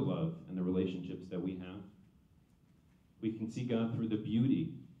 through the love and the relationships that we have. We can see God through the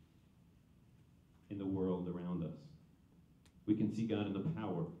beauty in the world around us. We can see God in the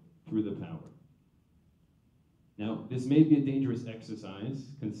power, through the power. Now, this may be a dangerous exercise,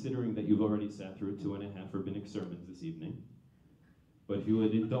 considering that you've already sat through 2.5 rabbinic sermons this evening. But if you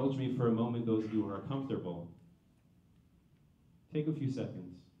would indulge me for a moment, those of you who are comfortable, take a few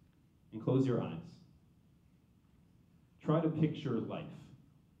seconds and close your eyes. Try to picture life.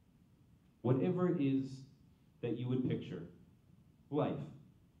 Whatever it is that you would picture, life.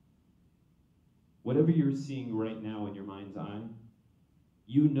 Whatever you're seeing right now in your mind's eye,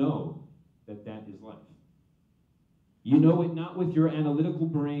 you know that that is life. You know it not with your analytical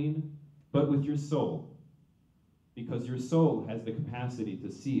brain, but with your soul. Because your soul has the capacity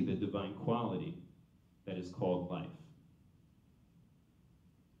to see the divine quality that is called life.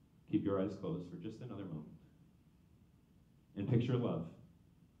 Keep your eyes closed for just another moment. And picture love.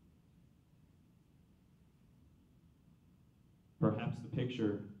 Perhaps the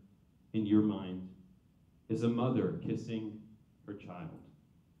picture in your mind is a mother kissing her child.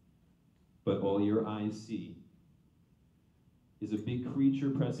 But all your eyes see is a big creature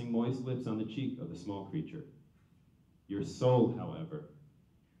pressing moist lips on the cheek of the small creature. Your soul, however,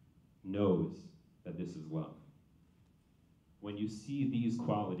 knows that this is love. When you see these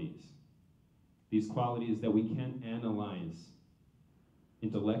qualities that we can't analyze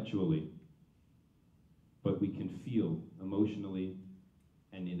intellectually, but we can feel emotionally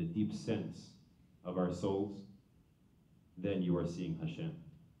and in a deep sense of our souls, then you are seeing Hashem.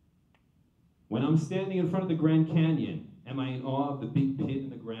 When I'm standing in front of the Grand Canyon, am I in awe of the big pit in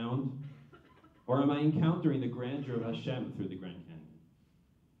the ground? Or am I encountering the grandeur of Hashem through the Grand Canyon?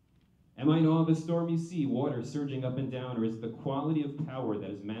 Am I in awe of a stormy sea, water surging up and down, or is it the quality of power that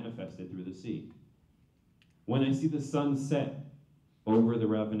is manifested through the sea? When I see the sun set over the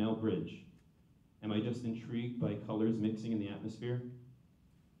Ravenel Bridge, am I just intrigued by colors mixing in the atmosphere?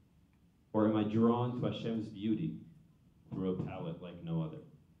 Or am I drawn to Hashem's beauty through a palette like no other?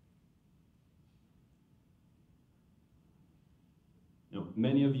 Now,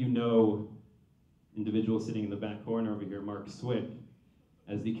 many of you know individual sitting in the back corner over here, Mark Swick,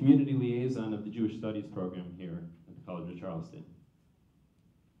 as the community liaison of the Jewish Studies program here at the College of Charleston.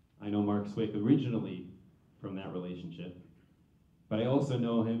 I know Mark Swick originally from that relationship, but I also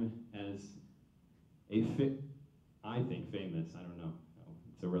know him as a I think famous, I don't know,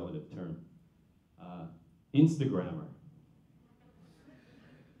 it's a relative term, Instagrammer.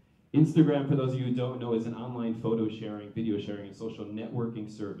 Instagram, for those of you who don't know, is an online photo sharing, video sharing, and social networking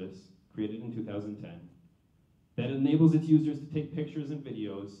service created in 2010 that enables its users to take pictures and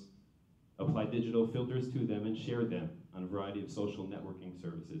videos, apply digital filters to them, and share them on a variety of social networking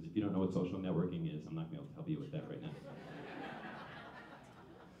services. If you don't know what social networking is, I'm not going to be able to help you with that right now.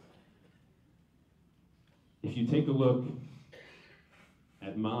 If you take a look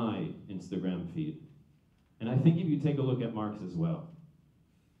at my Instagram feed, and I think if you take a look at Marx as well,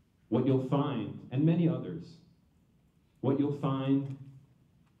 what you'll find, and many others, what you'll find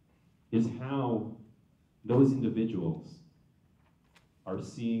is how those individuals are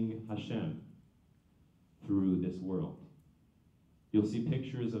seeing Hashem through this world. You'll see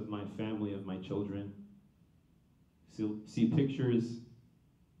pictures of my family, of my children. You'll see pictures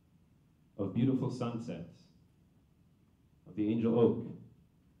of beautiful sunsets, of the angel oak,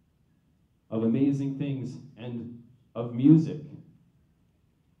 of amazing things, and of music,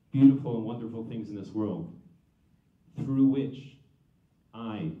 beautiful and wonderful things in this world, through which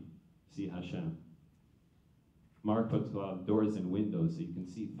I see Hashem. Mark puts doors and windows so you can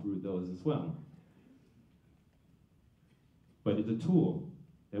see through those as well. But it's a tool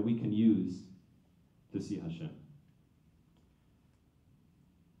that we can use to see Hashem.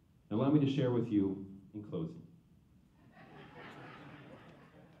 Allow me to share with you in closing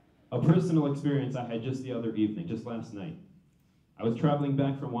a personal experience I had just the other evening, just last night. I was traveling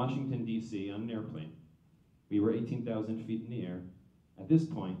back from Washington, D.C. on an airplane. We were 18,000 feet in the air. At this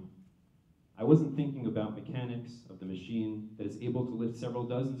point, I wasn't thinking about mechanics of the machine that is able to lift several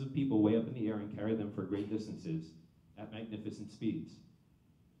dozens of people way up in the air and carry them for great distances at magnificent speeds.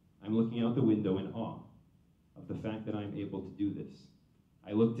 I'm looking out the window in awe of the fact that I'm able to do this.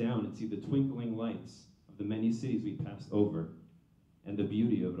 I look down and see the twinkling lights of the many cities we passed over, and the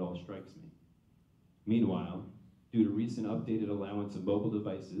beauty of it all strikes me. Meanwhile, due to recent updated allowance of mobile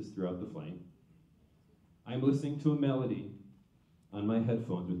devices throughout the flight, I'm listening to a melody on my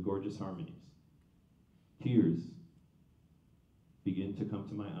headphones with gorgeous harmonies. Tears begin to come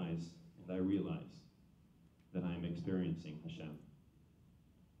to my eyes, and I realize that I am experiencing Hashem.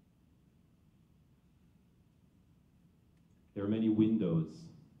 There are many windows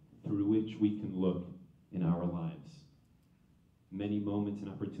through which we can look in our lives, many moments and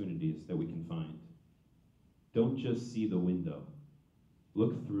opportunities that we can find. Don't just see the window,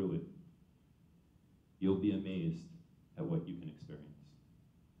 look through it. You'll be amazed at what you can experience.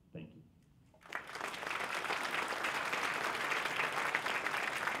 Thank you.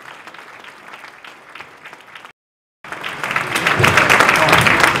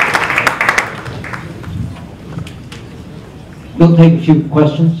 We'll take a few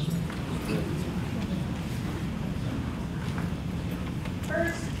questions.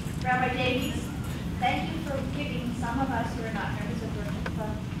 First, Rabbi Davies, thank you for giving some of us who are not members of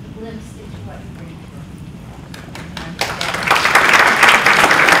Rosenbaum a glimpse into what you bring. My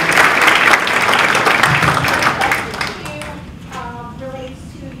question to you relates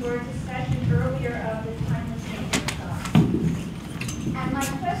to your discussion earlier of the timeless nature of God. And my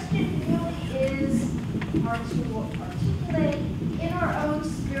question really is to articulate in our own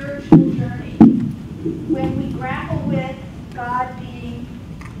spiritual journey, when we grapple with God being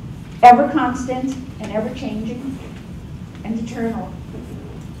ever constant and ever changing and eternal,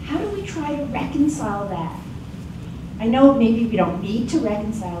 how do we try to reconcile that? I know maybe we don't need to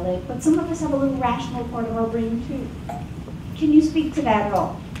reconcile it, but some of us have a little rational part of our brain too. Can you speak to that at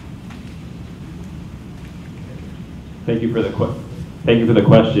all? Thank you for the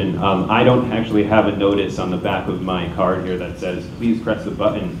question. I don't actually have a notice on the back of my card here that says, please press the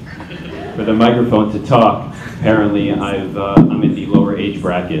button for the microphone to talk. Apparently, I'm in the lower age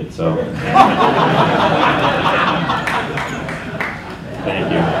bracket, so.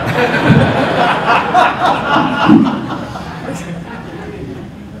 Thank you.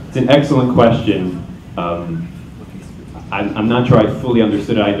 It's an excellent question. I'm not sure I fully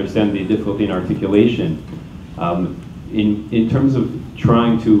understood it. I understand the difficulty in articulation. In terms of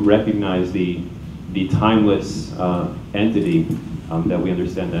trying to recognize the timeless entity that we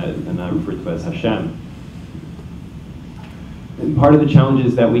understand that, and I refer to as Hashem, and part of the challenge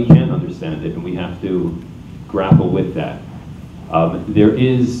is that we can't understand it, and we have to grapple with that. There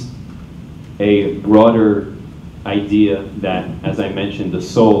is a broader idea that, as I mentioned, the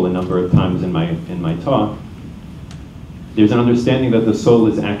soul a number of times in my talk. There's an understanding that the soul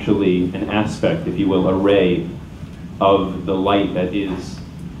is actually an aspect, if you will, a ray of the light that is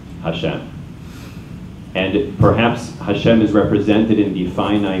Hashem. And perhaps Hashem is represented in the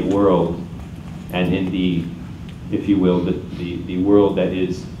finite world and in the, if you will, the world that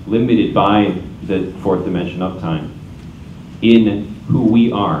is limited by the fourth dimension of time, in who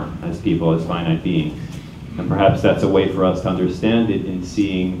we are as people, as finite beings. And perhaps that's a way for us to understand it in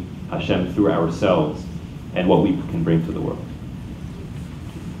seeing Hashem through ourselves and what we can bring to the world.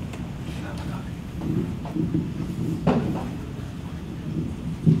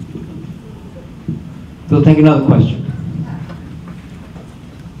 We'll take another question.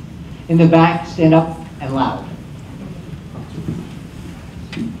 In the back, stand up and loud.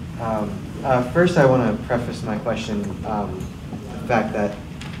 First, I want to preface my question the fact that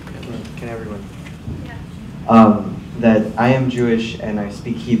can everyone? Yeah. That I am Jewish and I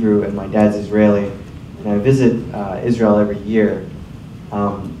speak Hebrew and my dad's Israeli, and I visit Israel every year.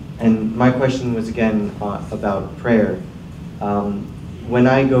 And my question was again about prayer. When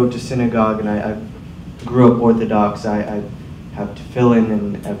I go to synagogue, and I grew up Orthodox, I have tefillin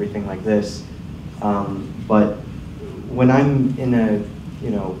and everything like this. But when I'm in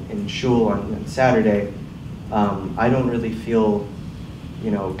in shul on Saturday, I don't really feel,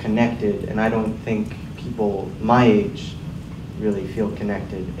 connected, and I don't think people my age really feel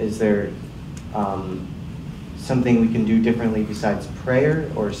connected. Is there something we can do differently besides prayer,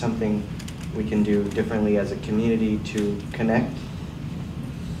 or something we can do differently as a community to connect?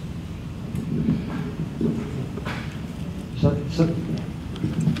 So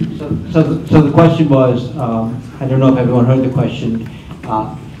the question was, I don't know if everyone heard the question.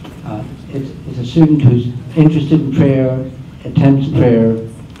 It's a student who's interested in prayer, attends prayer,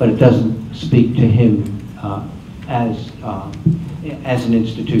 but it doesn't speak to him as an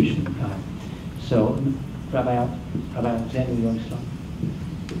institution. So, Rabbi Alexander, you want to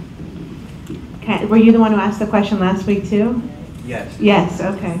start? Were you the one who asked the question last week too? Yes. Yes.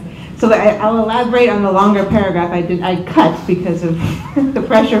 Okay. So I'll elaborate on the longer paragraph. I cut because of the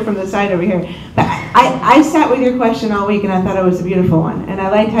pressure from the side over here. But I sat with your question all week, and I thought it was a beautiful one. And I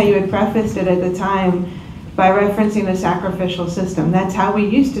liked how you had prefaced it at the time by referencing the sacrificial system. That's how we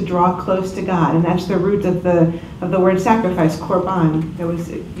used to draw close to God, and that's the root of the word sacrifice, korban. It was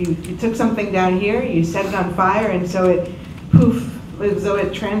you took something down here, you set it on fire, and so it poof, as though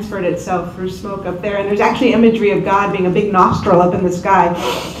it transferred itself through smoke up there. And there's actually imagery of God being a big nostril up in the sky,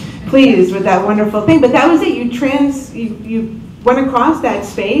 pleased with that wonderful thing. But that was it. You went across that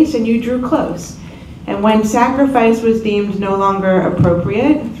space and you drew close. And when sacrifice was deemed no longer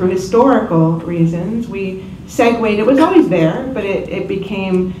appropriate through historical reasons, we segued. It was always there, but it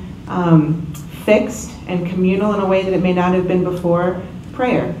became fixed and communal in a way that it may not have been before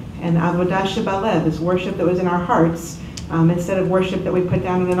prayer. And avodah shebalev is worship that was in our hearts, instead of worship that we put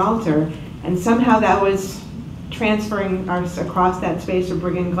down on an altar. And somehow that was transferring us across that space, or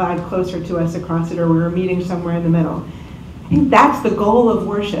bringing God closer to us across it, or we were meeting somewhere in the middle. I think that's the goal of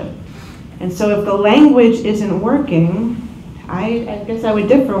worship. And so if the language isn't working, I guess I would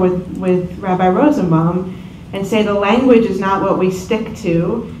differ with Rabbi Rosenbaum and say the language is not what we stick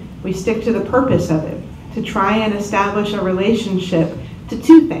to. We stick to the purpose of it, to try and establish a relationship to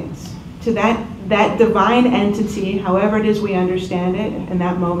two things, to that divine entity, however it is we understand it in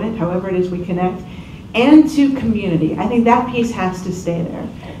that moment, however it is we connect, and to community. I think that piece has to stay there.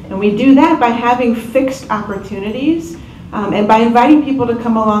 And we do that by having fixed opportunities, and by inviting people to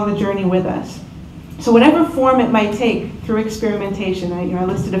come along the journey with us. So whatever form it might take through experimentation, I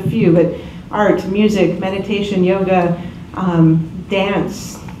listed a few, but art, music, meditation, yoga,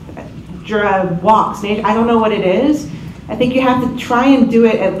 dance, walks, nature, I don't know what it is. I think you have to try and do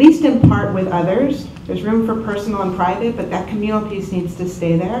it at least in part with others. There's room for personal and private, but that communal piece needs to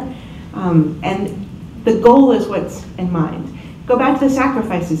stay there. And the goal is what's in mind. Go back to the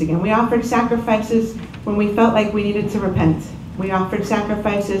sacrifices again. We offered sacrifices when we felt like we needed to repent. We offered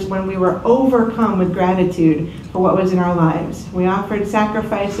sacrifices when we were overcome with gratitude for what was in our lives. We offered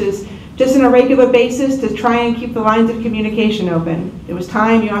sacrifices just on a regular basis to try and keep the lines of communication open. It was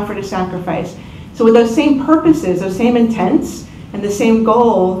time, you offered a sacrifice. So with those same purposes, those same intents, and the same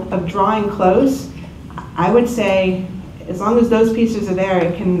goal of drawing close, I would say, as long as those pieces are there,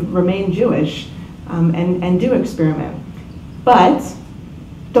 it can remain Jewish, and do experiment. But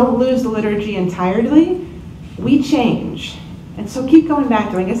don't lose the liturgy entirely. We change. And so keep going back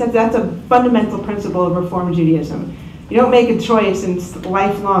to it. I guess that's a fundamental principle of Reform Judaism. You don't make a choice and it's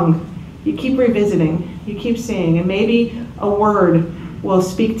lifelong. You keep revisiting. You keep seeing. And maybe a word will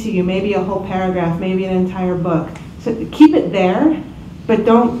speak to you, maybe a whole paragraph, maybe an entire book. So keep it there, but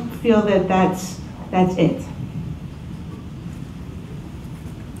don't feel that that's it.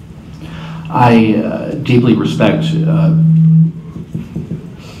 I deeply respect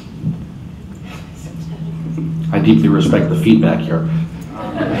the feedback here.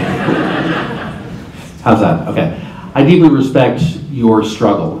 How's that? Okay. I deeply respect your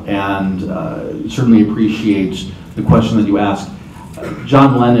struggle and certainly appreciate the question that you asked.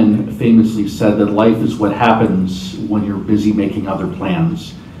 John Lennon famously said that life is what happens when you're busy making other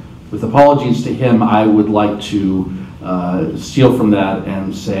plans. With apologies to him, I would like to steal from that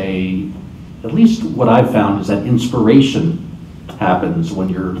and say, at least what I've found is that inspiration happens when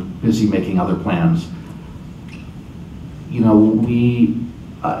you're busy making other plans. You know, we,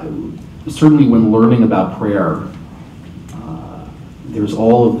 certainly when learning about prayer, there's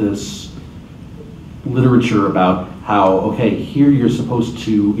all of this literature about how, okay, here you're supposed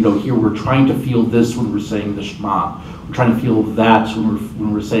to, here we're trying to feel this when we're saying the Shema. We're trying to feel that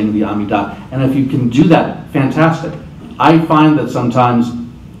when we're saying the Amidah. And if you can do that, fantastic. I find that sometimes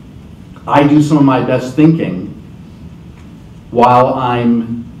I do some of my best thinking while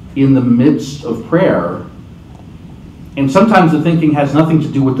I'm in the midst of prayer, and sometimes the thinking has nothing to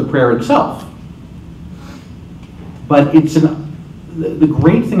do with the prayer itself. But the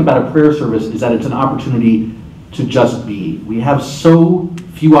great thing about a prayer service is that it's an opportunity to just be. We have so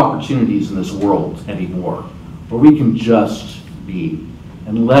few opportunities in this world anymore where we can just be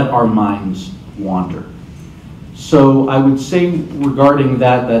and let our minds wander. So I would say regarding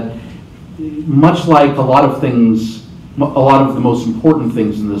that much like a lot of things, a lot of the most important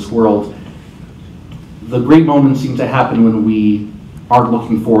things in this world, the great moments seem to happen when we aren't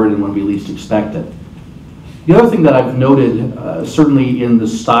looking for it and when we least expect it. The other thing that I've noted, certainly in the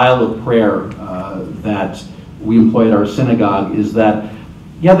style of prayer that we employ at our synagogue, is that,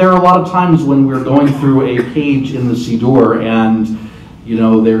 there are a lot of times when we're going through a page in the Siddur and,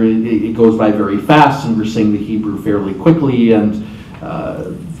 it goes by very fast and we're saying the Hebrew fairly quickly, and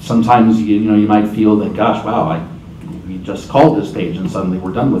sometimes, you might feel that, gosh, wow, we just called this page and suddenly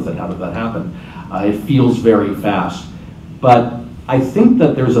we're done with it. How did that happen? It feels very fast. But I think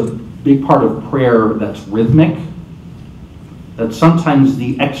that there's a big part of prayer that's rhythmic, that sometimes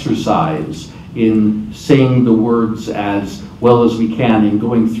the exercise in saying the words as well as we can and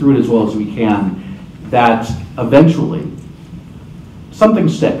going through it as well as we can, that eventually something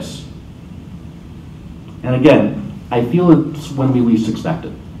sticks. And again, I feel it's when we least expect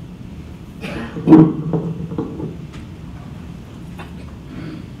it.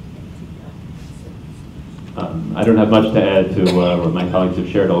 I don't have much to add to what my colleagues have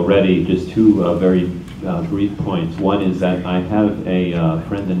shared already, just two very brief points. One is that I have a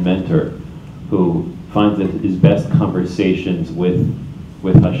friend and mentor who finds that his best conversations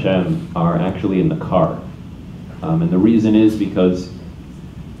with Hashem are actually in the car. And the reason is because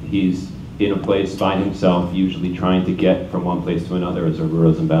he's in a place by himself, usually trying to get from one place to another, as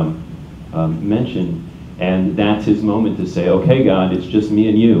Rosenbaum mentioned. And that's his moment to say, okay, God, it's just me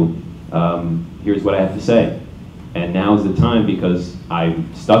and you. Here's what I have to say. And now's the time, because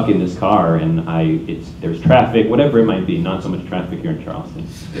I'm stuck in this car and there's traffic, whatever it might be, not so much traffic here in Charleston.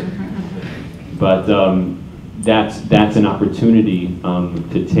 But that's an opportunity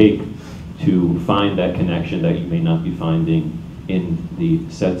to take to find that connection that you may not be finding in the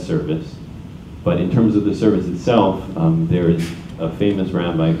set service. But in terms of the service itself, there is a famous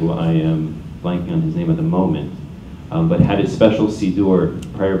rabbi who I am blanking on his name at the moment, but had a special Siddur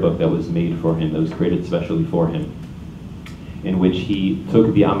prayer book that was made for him, that was created specially for him, in which he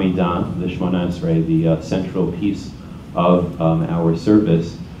took the Amidah, the Shemona Esrei, the central piece of our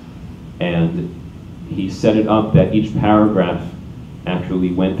service, and he set it up that each paragraph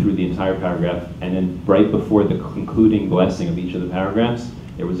actually went through the entire paragraph, and then right before the concluding blessing of each of the paragraphs,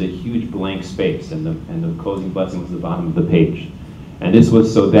 there was a huge blank space, and the closing blessing was at the bottom of the page. And this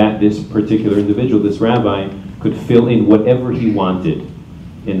was so that this particular individual, this rabbi, could fill in whatever he wanted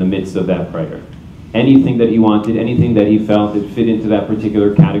in the midst of that prayer. Anything that he wanted, anything that he felt that fit into that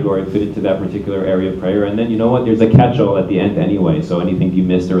particular category, fit into that particular area of prayer. And then, you know what, there's a catch-all at the end anyway, so anything you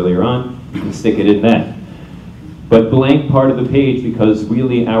missed earlier on, you can stick it in then. But blank part of the page, because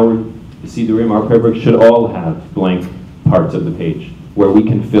really our Siddurim, our prayer book, should all have blank parts of the page, where we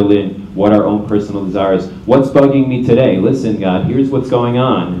can fill in what our own personal desires. What's bugging me today? Listen, God, here's what's going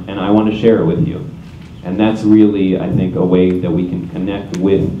on, and I want to share it with you. And that's really, I think, a way that we can connect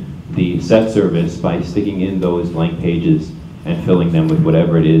with the set service by sticking in those blank pages and filling them with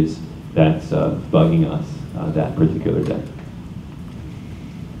whatever it is that's bugging us that particular day.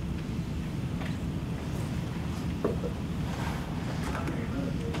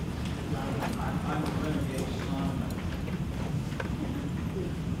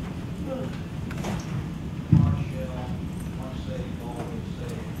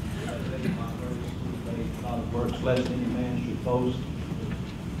 Lest any man should boast.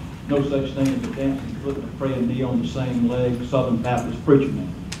 No such thing as a dancing foot and a praying knee on the same leg, Southern Baptist preacher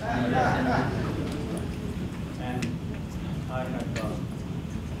man. And I have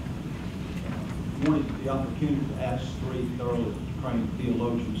wanted the opportunity to ask three thoroughly trained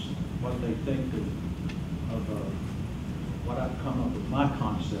theologians what they think of what I've come up with, my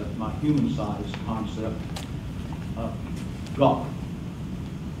concept, my human-sized concept of God.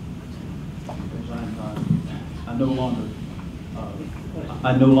 Because I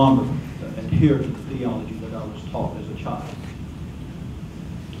no longer adhere to the theology that I was taught as a child.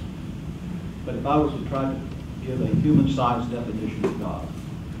 But if I was to try to give a human-sized definition of God,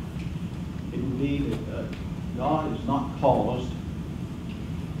 it would be that God is not caused,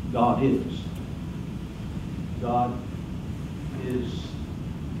 God is. God is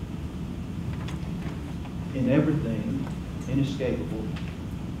in everything, inescapable,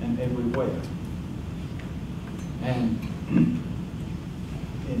 and everywhere. And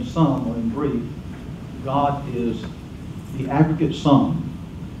in sum, or in brief, God is the aggregate sum,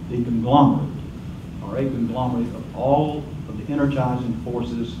 the conglomerate, or a conglomerate of all of the energizing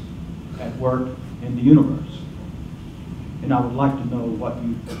forces at work in the universe. And I would like to know what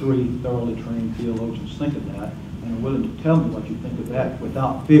you three thoroughly trained theologians think of that, and are willing to tell me what you think of that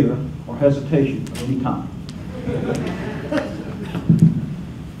without fear or hesitation of any kind.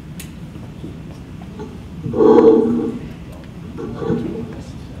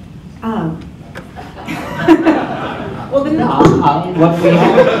 Well, then What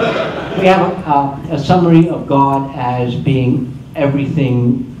we have a summary of God as being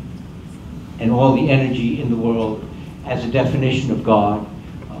everything and all the energy in the world as a definition of God.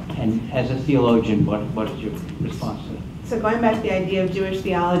 And as a theologian, what is your response to that? So going back to the idea of Jewish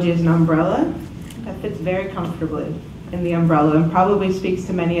theology as an umbrella, that fits very comfortably in the umbrella and probably speaks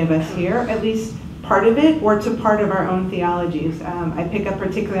to many of us here, at least part of it, or to part of our own theologies. I pick up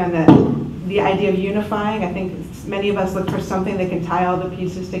particularly on the idea of unifying. I think many of us look for something that can tie all the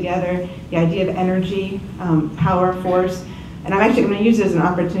pieces together, the idea of energy, power, force. And I'm actually going to use it as an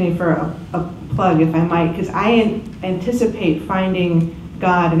opportunity for a plug, if I might, because I anticipate finding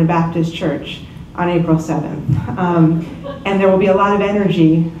God in a Baptist church on April 7th. And there will be a lot of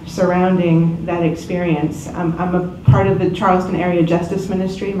energy surrounding that experience. I'm a part of the Charleston Area Justice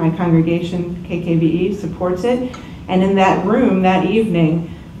Ministry. My congregation, KKBE, supports it. And in that room that evening,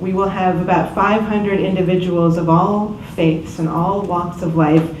 we will have about 500 individuals of all faiths and all walks of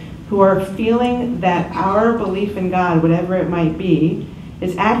life who are feeling that our belief in God, whatever it might be,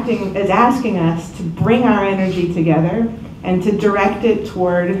 is asking us to bring our energy together and to direct it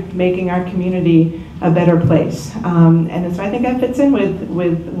toward making our community a better place. And so I think that fits in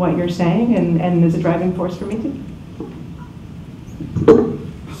with what you're saying and is a driving force for me too.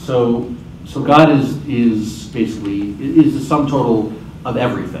 So God is basically the sum total of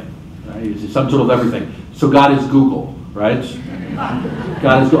everything, right? Is the sum total of everything. So God is Google, right?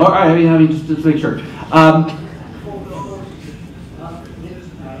 God is Google. All right, I mean, just to make sure.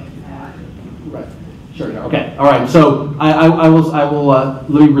 Right. Sure. Okay. All right. So I will. Let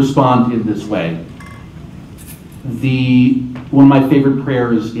me respond in this way. One of my favorite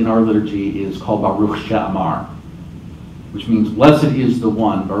prayers in our liturgy is called Baruch She'amar, which means blessed is the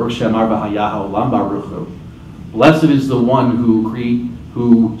one. Baruch She'amar v'hayahu olam baruchu. Blessed is the one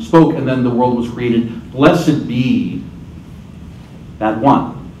who spoke and then the world was created. Blessed be that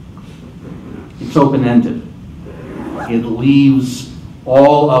one. It's open-ended. It leaves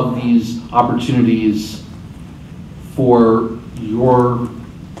all of these opportunities for your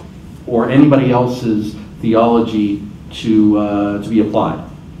or anybody else's theology to be applied.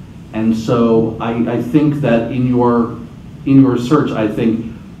 And so I think that in your search, I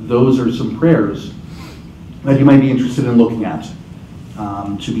think those are some prayers that you might be interested in looking at,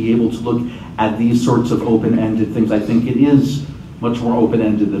 to be able to look at these sorts of open-ended things. I think it is much more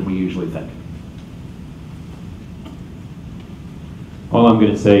open-ended than we usually think. All I'm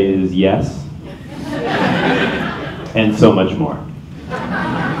going to say is yes, and so much more.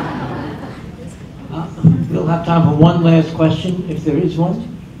 We'll have time for one last question, if there is one.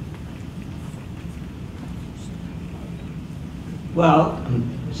 Well,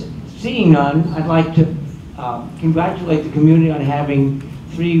 seeing none, I'd like to congratulate the community on having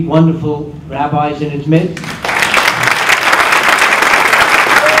 3 wonderful rabbis in its midst.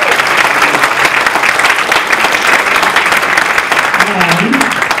 And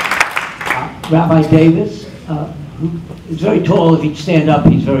Rabbi Davies, who is very tall. If he'd stand up,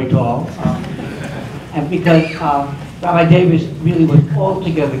 he's very tall. And because Rabbi Davies really was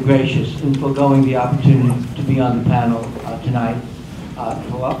altogether gracious in foregoing the opportunity to be on the panel tonight,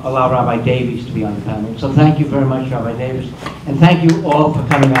 to allow Rabbi Davies to be on the panel. So thank you very much, Rabbi Davies, and thank you all for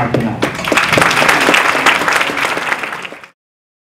coming out tonight.